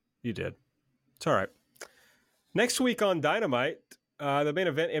did. It's all right. Next week on Dynamite, the main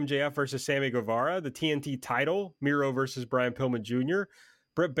event, MJF versus Sammy Guevara, the TNT title, Miro versus Brian Pillman Jr.,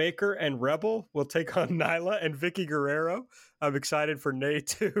 Britt Baker and Rebel will take on Nyla and Vicky Guerrero. I'm excited for Nate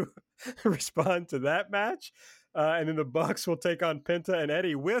to respond to that match. And then the Bucks will take on Penta and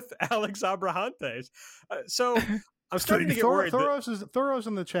Eddie with Alex Abrahantes. So I'm starting to get worried. Thoros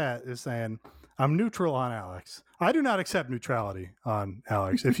in the chat is saying, I'm neutral on Alex. I do not accept neutrality on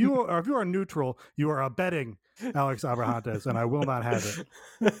Alex. If you are neutral, you are abetting Alex Abrahantes, and I will not have it.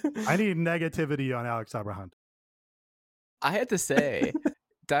 I need negativity on Alex Abrahantes. I had to say,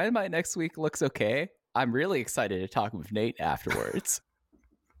 Dynamite next week looks okay. I'm really excited to talk with Nate afterwards.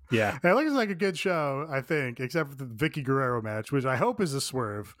 Yeah. It looks like a good show, I think, except for the Vicky Guerrero match, which I hope is a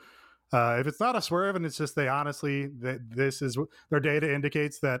swerve. If it's not a swerve and it's just this is their data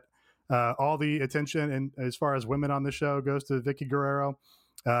indicates that all the attention and as far as women on the show goes to Vicky Guerrero,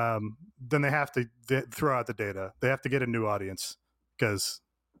 then they have to throw out the data. They have to get a new audience because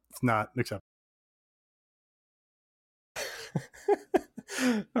it's not acceptable.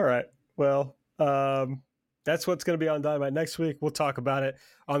 All right. Well, that's what's going to be on Dynamite next week. We'll talk about it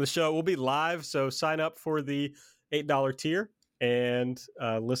on the show. We'll be live, so sign up for the $8 tier and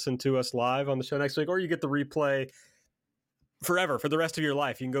listen to us live on the show next week, or you get the replay forever for the rest of your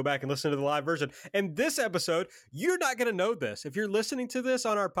life. You can go back and listen to the live version. And this episode, you're not going to know this if you're listening to this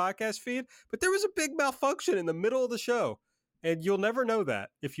on our podcast feed, but there was a big malfunction in the middle of the show, and you'll never know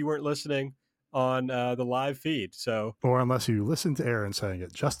that if you weren't listening on the live feed. So, or unless you listen to Aaron saying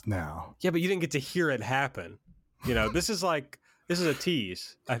it just now. Yeah, but you didn't get to hear it happen. This is a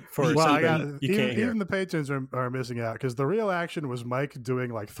tease for well, something you can't hear. Even the patrons are missing out because the real action was Mike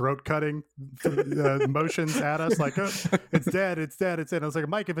doing like throat cutting motions at us, like, oh, it's dead. I was like,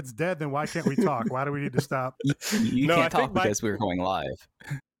 Mike, if it's dead, then why can't we talk? Why do we need to stop? You can't talk because we were going live.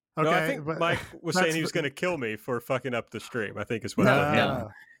 Okay, I think Mike was saying he was going to kill me for fucking up the stream. I think is what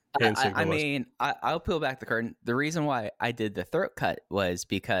I mean, I'll peel back the curtain. The reason why I did the throat cut was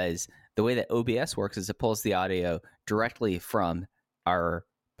because the way that OBS works is it pulls the audio directly from our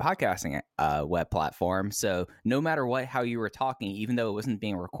podcasting web platform. So no matter how you were talking, even though it wasn't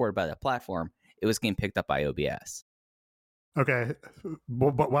being recorded by the platform, it was getting picked up by OBS. Okay,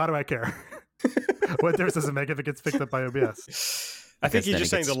 but why do I care? What difference does it make if it gets picked up by OBS? I think he's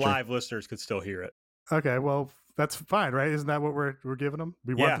just saying the live listeners could still hear it. Okay, well, that's fine, right? Isn't that what we're giving them?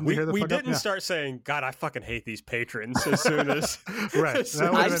 We want them to hear the we fuck up? didn't start saying, God, I fucking hate these patrons as soon as... Right.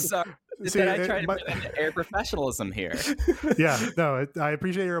 I'm sorry. Did I try to put in air professionalism here? Yeah, no, I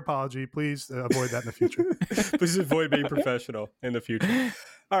appreciate your apology. Please avoid that in the future. Please avoid being professional in the future.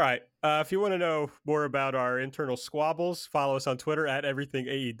 All right. If you want to know more about our internal squabbles, follow us on Twitter at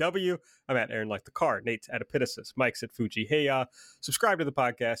EverythingAEW. I'm at Aaron Like the Car. Nate's at Epitasis. Mike's at Fuji Heya. Subscribe to the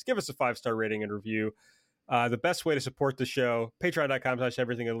podcast. Give us a 5-star rating and review. The best way to support the show,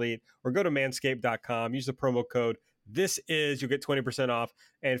 patreon.com/everythingelite, or go to manscaped.com. Use the promo code you'll get 20% off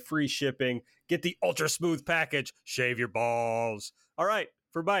and free shipping. Get the ultra smooth package. Shave your balls. All right.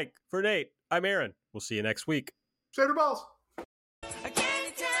 For Mike, for Nate, I'm Aaron. We'll see you next week. Shave your balls.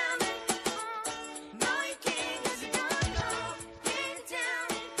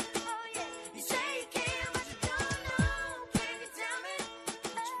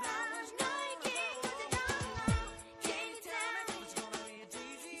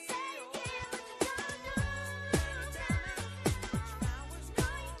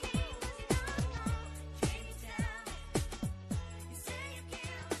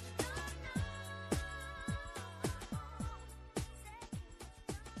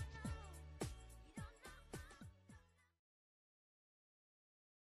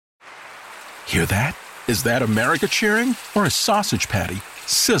 Hear that? Is that America cheering or a sausage patty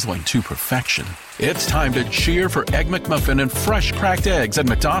sizzling to perfection? It's time to cheer for Egg McMuffin and fresh cracked eggs at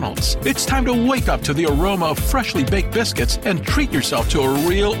McDonald's. It's time to wake up to the aroma of freshly baked biscuits and treat yourself to a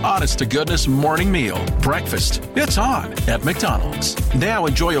real honest-to-goodness morning meal. Breakfast, it's on at McDonald's. Now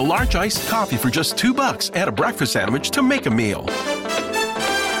enjoy a large iced coffee for just $2 and a breakfast sandwich to make a meal.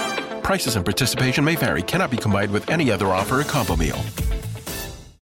 Prices and participation may vary. Cannot be combined with any other offer or combo meal.